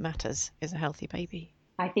all that matters is a healthy baby?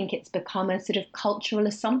 I think it's become a sort of cultural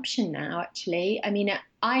assumption now, actually. I mean,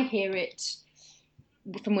 I hear it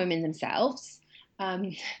from women themselves.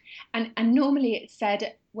 And normally it's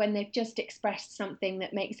said when they've just expressed something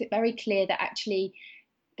that makes it very clear that actually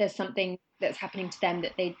there's something that's happening to them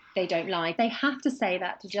that they don't like. They have to say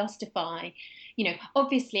that to justify,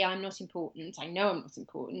 obviously I'm not important. I know I'm not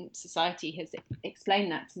important. Society has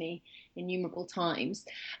explained that to me innumerable times.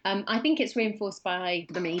 I think it's reinforced by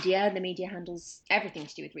the media. The media handles everything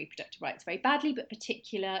to do with reproductive rights very badly, but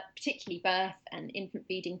particularly birth and infant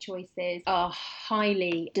feeding choices are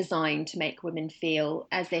highly designed to make women feel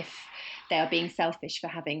as if they are being selfish for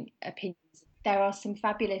having opinions. There are some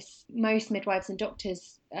fabulous, most midwives and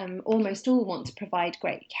doctors, almost all want to provide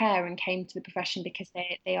great care and came to the profession because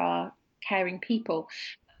they are caring people.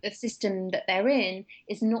 The system that they're in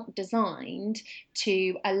is not designed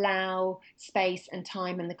to allow space and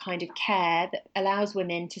time and the kind of care that allows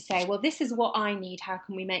women to say, well, this is what I need, how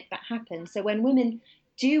can we make that happen? So when women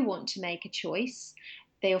do want to make a choice,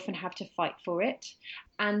 they often have to fight for it.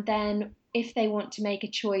 And then if they want to make a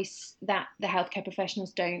choice that the healthcare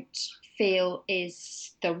professionals don't feel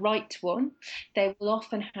is the right one, they will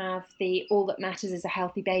often have the all that matters is a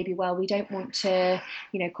healthy baby. Well, we don't want to,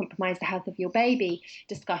 compromise the health of your baby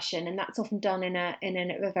discussion. And that's often done in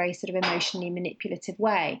a very sort of emotionally manipulative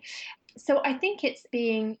way. So I think it's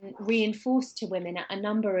being reinforced to women at a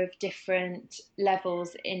number of different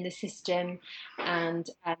levels in the system and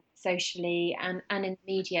socially and in the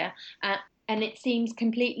media. And it seems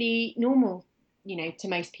completely normal, to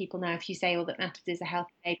most people now. If you say all that matters is a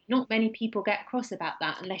healthy baby, not many people get cross about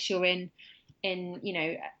that unless you're in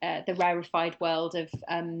the rarefied world of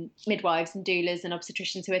midwives and doulas and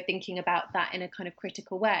obstetricians who are thinking about that in a kind of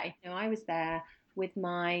critical way. I was there with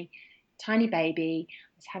my tiny baby.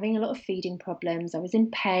 I was having a lot of feeding problems. I was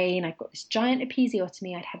in pain. I'd got this giant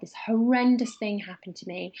episiotomy. I'd had this horrendous thing happen to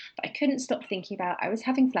me that I couldn't stop thinking about. I was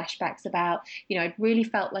having flashbacks about, I'd really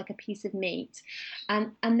felt like a piece of meat.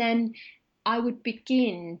 And then I would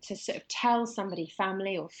begin to sort of tell somebody,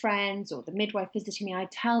 family or friends or the midwife visiting me,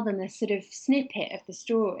 I'd tell them a sort of snippet of the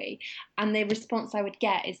story. And the response I would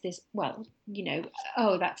get is this, well,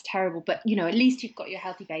 oh, that's terrible. But, at least you've got your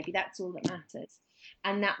healthy baby. That's all that matters.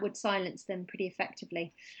 And that would silence them pretty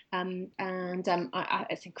effectively.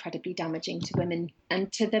 It's incredibly damaging to women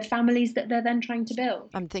and to the families that they're then trying to build.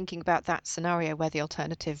 I'm thinking about that scenario where the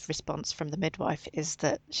alternative response from the midwife is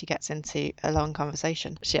that she gets into a long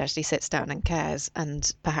conversation. She actually sits down and cares,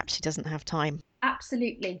 and perhaps she doesn't have time.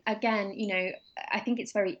 Absolutely. Again, I think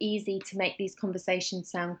it's very easy to make these conversations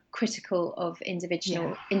sound critical of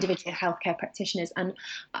individual healthcare practitioners. And,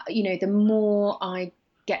 the more I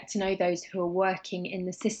get to know those who are working in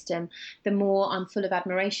the system, the more I'm full of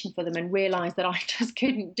admiration for them and realise that I just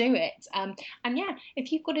couldn't do it.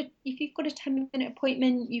 If you've got a 10-minute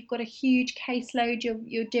appointment, you've got a huge caseload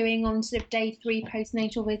you're doing on sort of day 3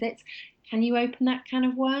 postnatal visits, can you open that can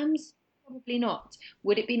of worms? Probably not.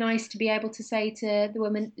 Would it be nice to be able to say to the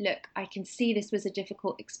woman, look, I can see this was a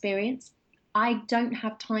difficult experience. I don't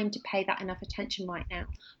have time to pay that enough attention right now,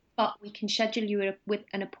 but we can schedule you with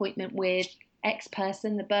an appointment with X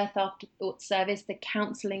person, the birth afterthought service, the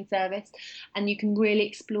counselling service, and you can really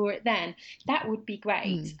explore it then. That would be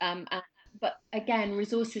great. But again,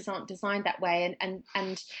 resources aren't designed that way.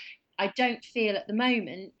 And I don't feel at the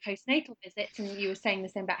moment postnatal visits, and you were saying the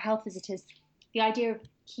same about health visitors, the idea of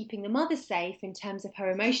keeping the mother safe in terms of her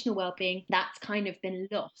emotional well-being, that's kind of been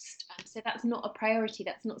lost. So that's not a priority.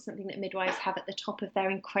 That's not something that midwives have at the top of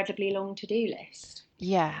their incredibly long to-do list.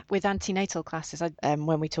 Yeah, with antenatal classes,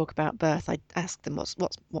 when we talk about birth, I ask them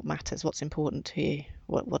what matters, what's important to you,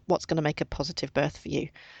 what's going to make a positive birth for you,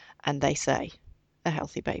 and they say a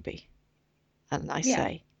healthy baby, and I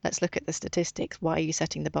say, let's look at the statistics. Why are you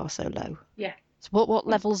setting the bar so low? Yeah. So what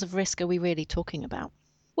levels of risk are we really talking about?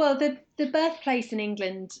 Well, the Birthplace in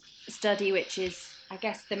England study, which is, I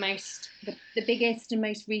guess, the biggest and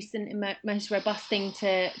most recent and most robust thing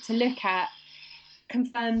to look at,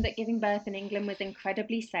 confirmed that giving birth in England was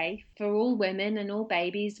incredibly safe for all women and all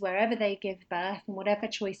babies, wherever they give birth and whatever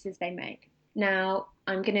choices they make. Now,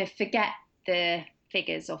 I'm going to forget the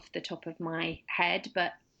figures off the top of my head,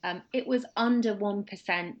 but it was under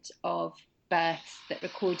 1% of births that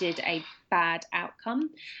recorded a bad outcome.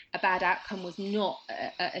 A bad outcome was not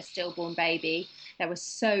a stillborn baby. There were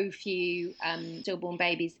so few stillborn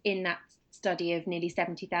babies in that study of nearly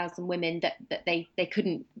 70,000 women that they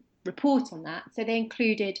couldn't report on that. So they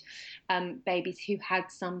included babies who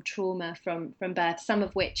had some trauma from birth, some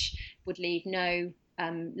of which would leave no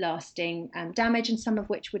lasting damage, and some of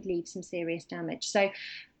which would leave some serious damage. So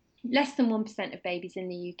less than 1% of babies in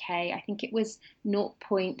the UK. I think it was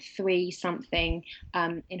 0.3 something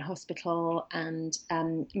in hospital and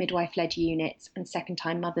midwife-led units and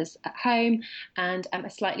second-time mothers at home, and a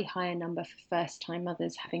slightly higher number for first-time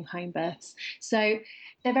mothers having home births. So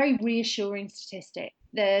they're very reassuring statistics.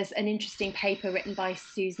 There's an interesting paper written by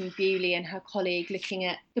Susan Bewley and her colleague looking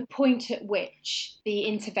at the point at which the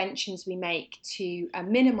interventions we make to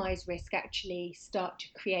minimise risk actually start to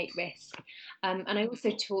create risk. And I also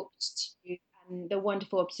talked to the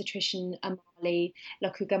wonderful obstetrician Amali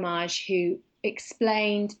Lokugamaj, who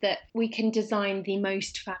explained that we can design the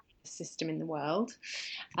most fabulous system in the world,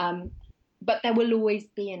 but there will always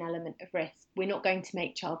be an element of risk. We're not going to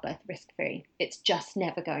make childbirth risk-free. It's just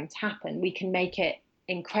never going to happen. We can make it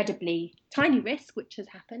incredibly tiny risk, which has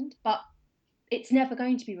happened, but it's never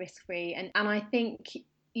going to be risk-free. And I think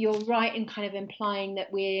you're right in kind of implying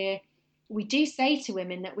that we do say to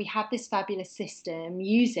women that we have this fabulous system,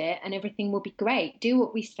 use it and everything will be great. Do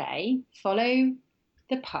what we say, follow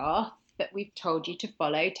the path that we've told you to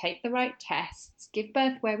follow, take the right tests, give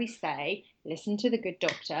birth where we say, listen to the good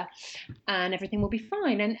doctor, and everything will be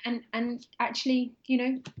fine. And actually,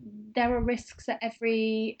 there are risks at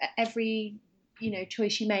every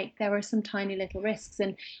choice you make. There are some tiny little risks,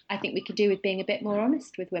 and I think we could do with being a bit more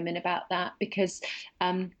honest with women about that, because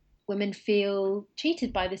women feel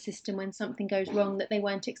cheated by the system when something goes wrong that they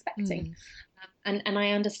weren't expecting. And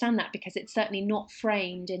I understand that, because it's certainly not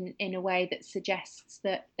framed in a way that suggests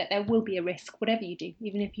that there will be a risk, whatever you do,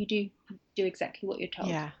 even if you do exactly what you're told.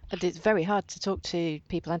 Yeah, and it's very hard to talk to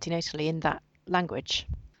people antenatally in that language.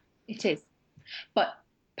 It is. But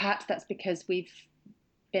perhaps that's because we've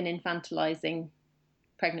been infantilizing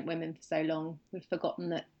pregnant women for so long. We've forgotten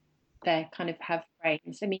that they kind of have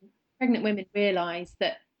brains. I mean, pregnant women realise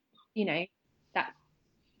that,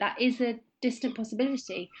 that is a distant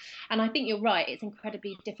possibility. And I think you're right, it's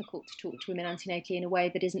incredibly difficult to talk to women antenatally in a way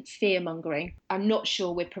that isn't fear-mongering. I'm not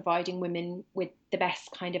sure we're providing women with the best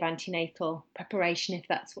kind of antenatal preparation if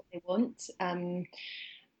that's what they want. And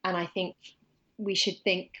I think we should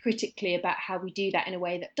think critically about how we do that in a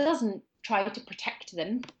way that doesn't try to protect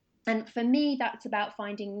them. And for me, that's about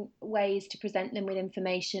finding ways to present them with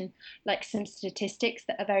information, like some statistics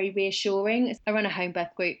that are very reassuring. I run a home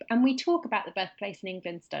birth group and we talk about the Birthplace in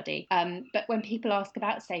England study. But when people ask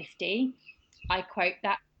about safety, I quote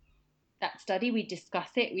that study, we discuss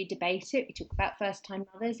it, we debate it, we talk about first-time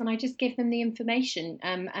mothers, and I just give them the information.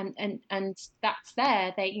 And that's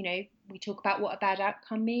there. We talk about what a bad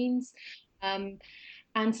outcome means. And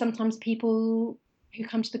sometimes people who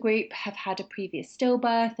come to the group have had a previous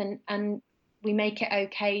stillbirth, and we make it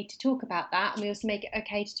okay to talk about that, and we also make it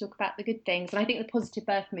okay to talk about the good things. And I think the positive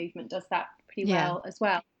birth movement does that pretty well as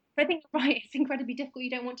well. But I think you're right, it's incredibly difficult. You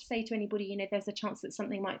don't want to say to anybody, there's a chance that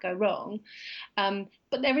something might go wrong,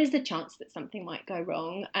 but there is a chance that something might go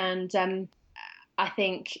wrong. And I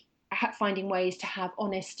think finding ways to have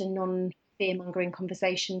honest and non-fear-mongering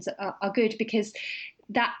conversations are good, because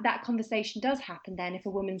that conversation does happen then. If a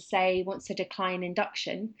woman, say, wants to decline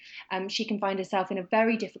induction, she can find herself in a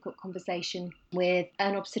very difficult conversation with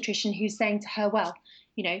an obstetrician who's saying to her, well,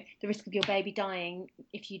 the risk of your baby dying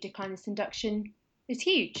if you decline this induction is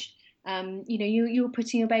huge. You're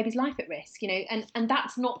putting your baby's life at risk, and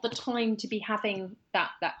that's not the time to be having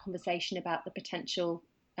that conversation about the potential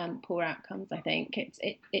poor outcomes. I think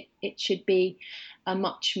it should be a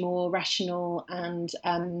much more rational and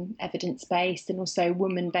evidence-based and also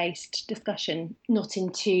woman-based discussion, not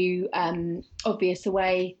in too obvious a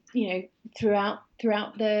way, throughout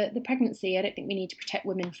the pregnancy. I don't think we need to protect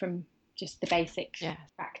women from just the basic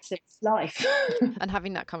facts of life. And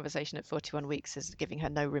having that conversation at 41 weeks is giving her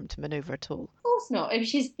no room to manoeuvre at all. Of course not. If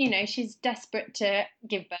she's desperate to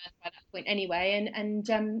give birth by that point anyway, and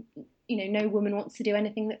no woman wants to do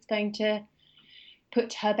anything that's going to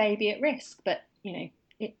put her baby at risk. But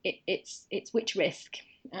it's which risk,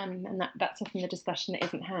 and that's often the discussion that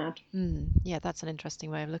isn't had. Yeah, that's an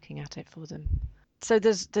interesting way of looking at it for them. So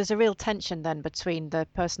there's a real tension then between the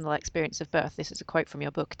personal experience of birth. This is a quote from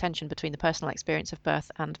your book: tension between the personal experience of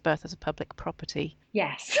birth and birth as a public property.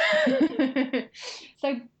 Yes.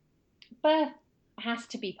 So birth has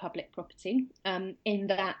to be public property, in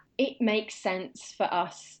that it makes sense for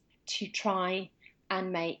us to try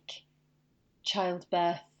and make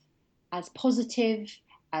childbirth as positive,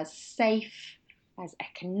 as safe, as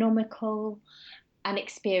economical an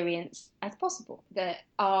experience as possible.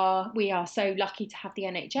 We are so lucky to have the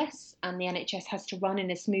NHS, and the NHS has to run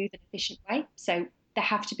in a smooth and efficient way. So there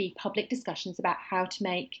have to be public discussions about how to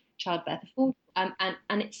make childbirth affordable.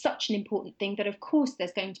 And it's such an important thing that, of course,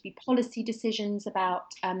 there's going to be policy decisions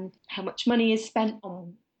about how much money is spent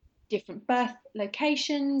on different birth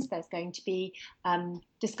locations. There's going to be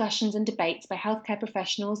discussions and debates by healthcare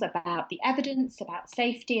professionals about the evidence, about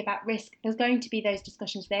safety, about risk. There's going to be those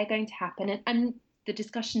discussions. They're going to happen. And the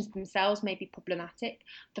discussions themselves may be problematic.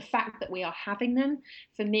 The fact that we are having them,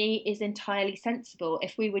 for me, is entirely sensible.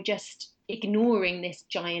 If we were just ignoring this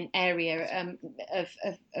giant area of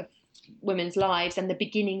women's lives and the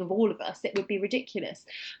beginning of all of us, it would be ridiculous.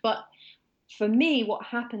 But for me, what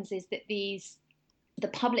happens is that the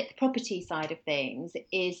public property side of things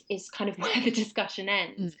is kind of where the discussion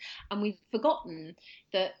ends. And we've forgotten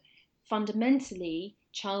that fundamentally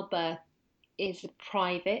childbirth is a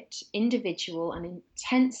private, individual and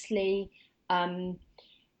intensely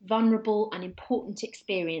vulnerable and important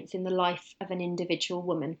experience in the life of an individual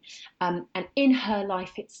woman. And in her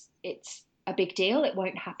life, it's a big deal. It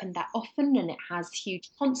won't happen that often, and it has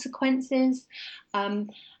huge consequences.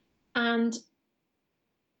 And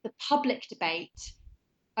the public debate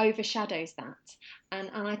overshadows that. And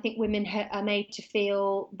I think women are made to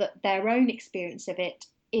feel that their own experience of it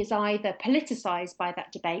is either politicised by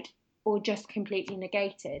that debate or just completely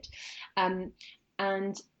negated.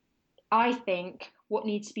 And I think what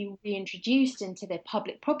needs to be reintroduced into the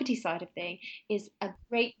public property side of things is a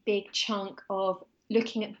great big chunk of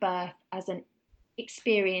looking at birth as an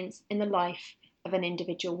experience in the life of an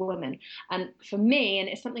individual woman. And for me, and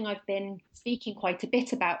it's something I've been speaking quite a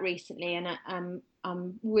bit about recently, and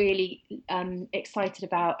I'm really excited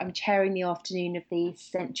about. I'm chairing the afternoon of the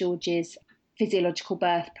St George's Physiological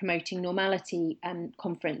Birth Promoting Normality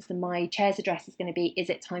conference, and my chair's address is going to be, is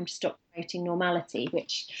it time to stop promoting normality,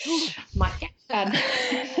 which might get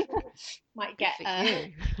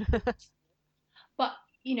but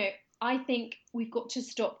I think we've got to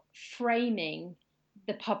stop framing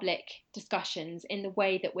the public discussions in the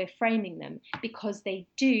way that we're framing them, because they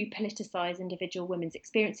do politicise individual women's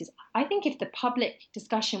experiences. I think if the public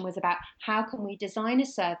discussion was about how can we design a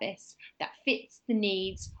service that fits the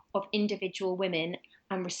needs of individual women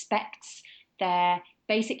and respects their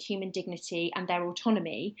basic human dignity and their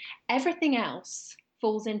autonomy, everything else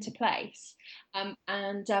falls into place. I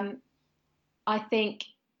think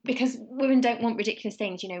because women don't want ridiculous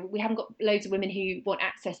things, we haven't got loads of women who want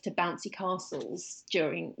access to bouncy castles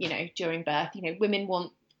during birth. Women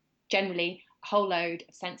want generally a whole load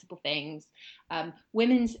of sensible things.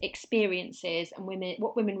 Women's experiences and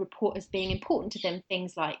what women report as being important to them,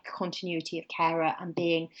 things like continuity of carer and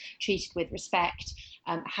being treated with respect,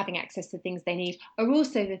 having access to things they need, are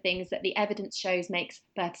also the things that the evidence shows makes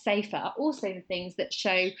birth safer, are also the things that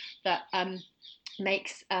show that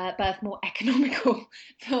makes birth more economical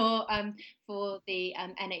for the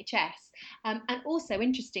NHS. And also,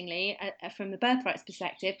 interestingly, from the birth rights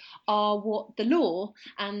perspective, are what the law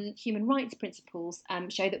and human rights principles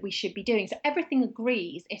show that we should be doing. So everything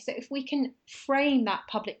agrees. If we can frame that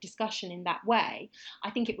public discussion in that way, I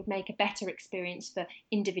think it would make a better experience for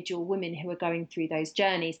individual women who are going through those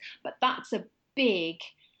journeys. But that's a big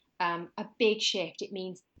shift. It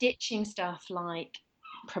means ditching stuff like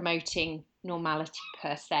promoting normality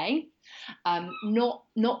per se,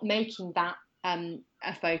 not making that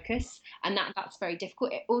a focus, and that's very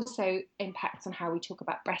difficult. It also impacts on how we talk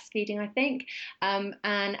about breastfeeding, I think,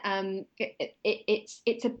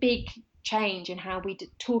 it's a big change in how we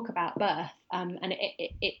talk about birth, and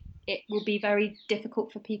it will be very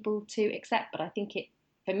difficult for people to accept, but I think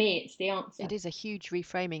for me, it's the answer. It is a huge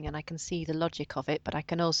reframing, and I can see the logic of it, but I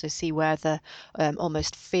can also see where the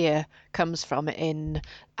almost fear comes from in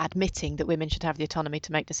admitting that women should have the autonomy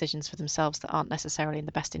to make decisions for themselves that aren't necessarily in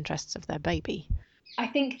the best interests of their baby. I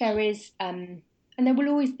think there is, and there will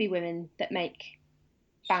always be women that make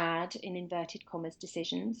bad, in inverted commas,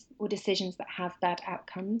 decisions, or decisions that have bad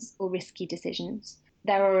outcomes, or risky decisions.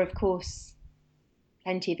 There are, of course,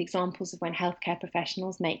 plenty of examples of when healthcare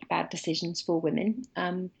professionals make bad decisions for women.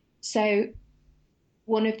 So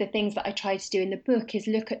one of the things that I try to do in the book is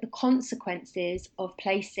look at the consequences of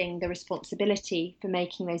placing the responsibility for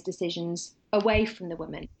making those decisions away from the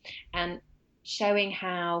woman, and showing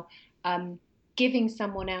how giving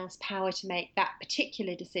someone else power to make that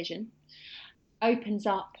particular decision opens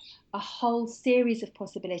up a whole series of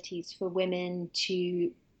possibilities for women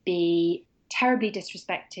to be terribly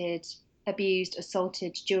disrespected, abused,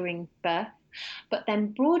 assaulted during birth, but then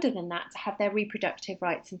broader than that, to have their reproductive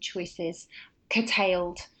rights and choices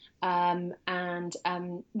curtailed, and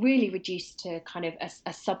really reduced to kind of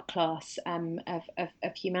a subclass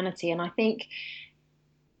of humanity. And I think,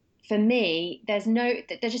 for me, there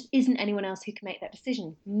just isn't anyone else who can make that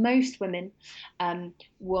decision. Most women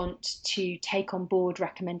want to take on board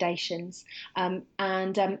recommendations, and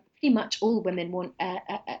pretty much all women want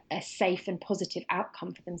a safe and positive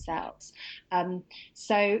outcome for themselves.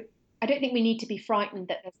 So I don't think we need to be frightened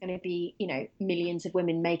that there's going to be, millions of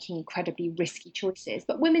women making incredibly risky choices.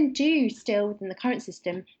 But women do still, within the current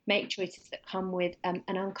system, make choices that come with an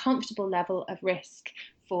uncomfortable level of risk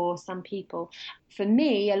for some people. For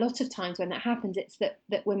me, a lot of times when that happens, it's that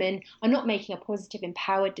women are not making a positive,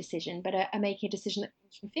 empowered decision, but are making a decision that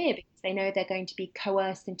comes from fear, because they know they're going to be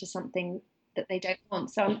coerced into something that they don't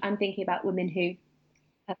want. So I'm thinking about women who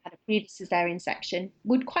have had a previous cesarean section,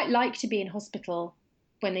 would quite like to be in hospital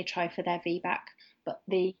when they try for their VBAC, but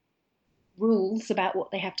the rules about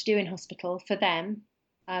what they have to do in hospital for them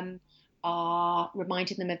are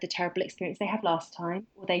reminding them of the terrible experience they had last time,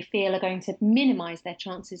 or they feel are going to minimise their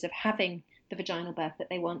chances of having the vaginal birth that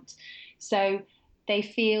they want. So they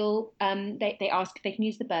feel, they ask if they can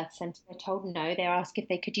use the birth centre, they're told no. They ask if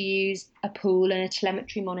they could use a pool and a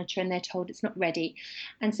telemetry monitor, and they're told it's not ready.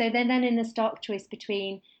 And so they're then in a stark choice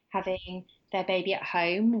between having their baby at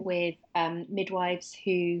home with midwives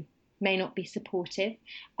who may not be supportive,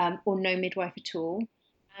 or no midwife at all,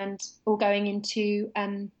 or going into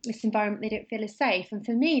this environment they don't feel is safe. And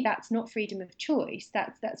for me, that's not freedom of choice.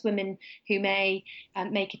 That's women who may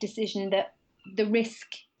make a decision that the risk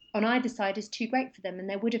on either side is too great for them, and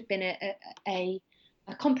there would have been a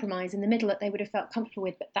compromise in the middle that they would have felt comfortable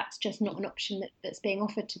with, but that's just not an option that's being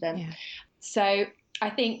offered to them. Yeah. So I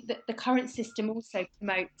think that the current system also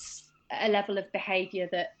promotes a level of behaviour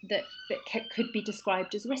that could be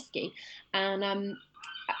described as risky, and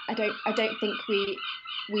I don't think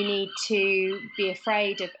we need to be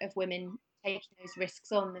afraid of women taking those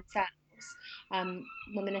risks on themselves.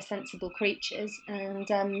 Women are sensible creatures,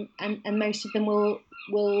 and most of them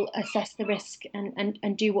will assess the risk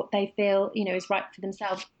and do what they feel is right for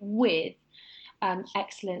themselves, with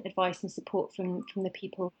excellent advice and support from the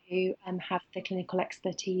people who have the clinical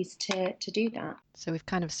expertise to do that. So we've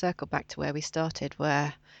kind of circled back to where we started,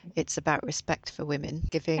 where it's about respect for women,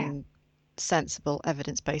 giving sensible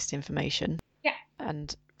evidence-based information,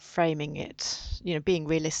 and framing it, being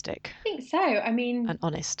realistic. I think so. I mean, and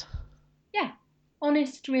honest. Yeah,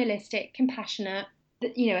 honest, realistic, compassionate,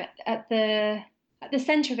 at the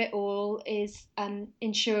centre of it all is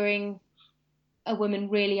ensuring a woman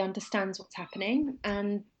really understands what's happening,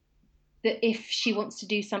 and that if she wants to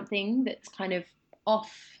do something that's kind of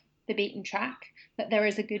off the beaten track, that there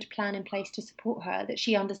is a good plan in place to support her, that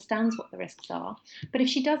she understands what the risks are. But if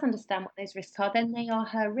she does understand what those risks are, then they are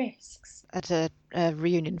her risks. At a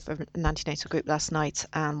reunion for an antenatal group last night,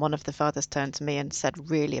 and one of the fathers turned to me and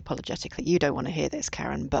said really apologetically, "You don't want to hear this,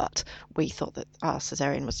 Karen, but we thought that our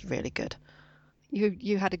cesarean was really good."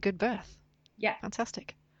 You had a good birth. Yeah.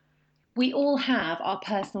 Fantastic. We all have our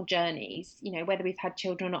personal journeys, whether we've had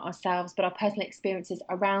children or not ourselves, but our personal experiences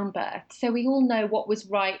around birth. So we all know what was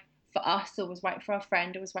right for us, or was right for our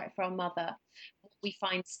friend, or was right for our mother, what we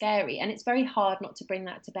find scary. And it's very hard not to bring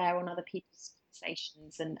that to bear on other people's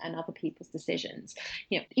conversations and other people's decisions.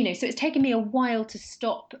 So it's taken me a while to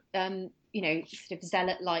stop sort of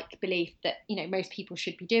zealot-like belief that, most people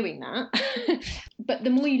should be doing that. But the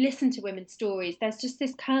more you listen to women's stories, there's just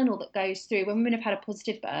this kernel that goes through when women have had a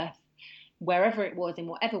positive birth, wherever it was, in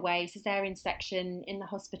whatever way, cesarean section, in the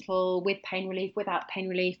hospital, with pain relief, without pain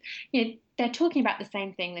relief, they're talking about the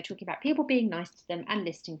same thing. They're talking about people being nice to them and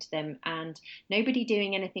listening to them, and nobody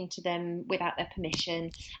doing anything to them without their permission,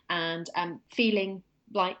 and feeling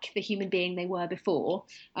like the human being they were before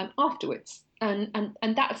afterwards. And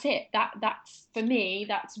that's it. That's for me.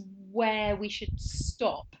 That's where we should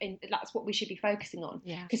stop, and that's what we should be focusing on.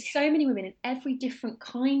 Because so many women in every different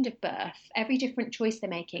kind of birth, every different choice they're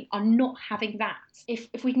making, are not having that.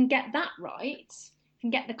 If we can get that right,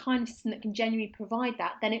 can get the kind of system that can genuinely provide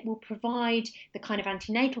that, then it will provide the kind of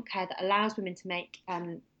antenatal care that allows women to make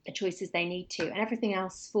the choices they need to, and everything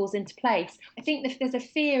else falls into place. I think that there's a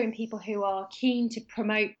fear in people who are keen to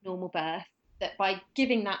promote normal birth, that by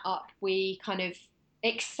giving that up, we kind of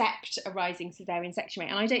accept a rising cesarean section rate.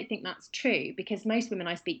 And I don't think that's true, because most women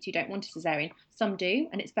I speak to don't want a cesarean. Some do,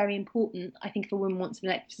 and it's very important. I think if a woman wants an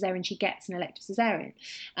elective cesarean, she gets an elective cesarean.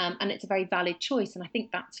 And it's a very valid choice, and I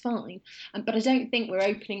think that's fine. But I don't think we're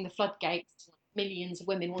opening the floodgates to millions of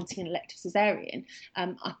women wanting an elective cesarean.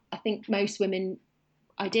 I think most women,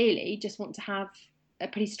 ideally, just want to have a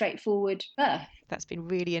pretty straightforward birth. That's been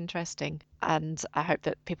really interesting, and I hope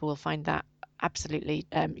that people will find that absolutely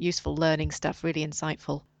useful learning stuff, really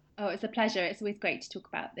insightful. Oh, it's a pleasure. It's always great to talk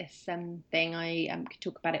about this thing. I could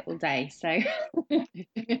talk about it all day. So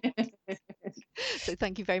So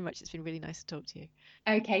thank you very much. It's been really nice to talk to you.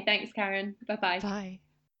 Okay, thanks, Karen. Bye-bye. Bye.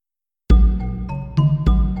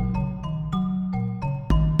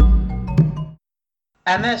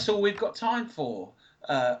 And that's all we've got time for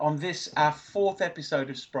on this, our 4th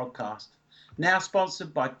episode of Sprogcast. Now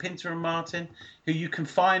sponsored by Pinter & Martin, who you can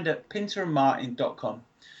find at pinterandmartin.com.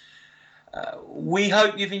 We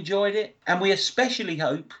hope you've enjoyed it, and we especially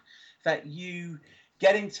hope that you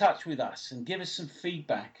get in touch with us and give us some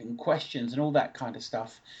feedback and questions and all that kind of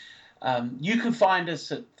stuff. You can find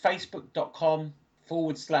us at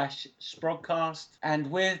facebook.com/Sprogcast,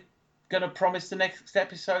 and we're going to promise the next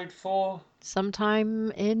episode for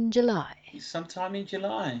sometime in July.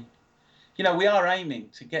 We are aiming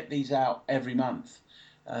to get these out every month,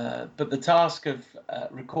 but the task of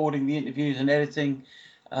recording the interviews and editing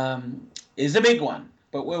is a big one,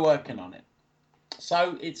 but we're working on it.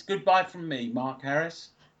 So it's goodbye from me, Mark Harris.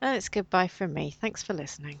 And it's goodbye from me. Thanks for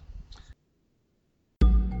listening.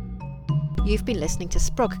 You've been listening to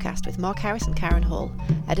Sprogcast with Mark Harris and Karen Hall.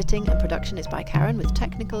 Editing and production is by Karen, with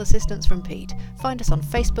technical assistance from Pete. Find us on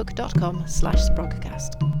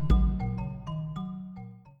facebook.com/Sprogcast.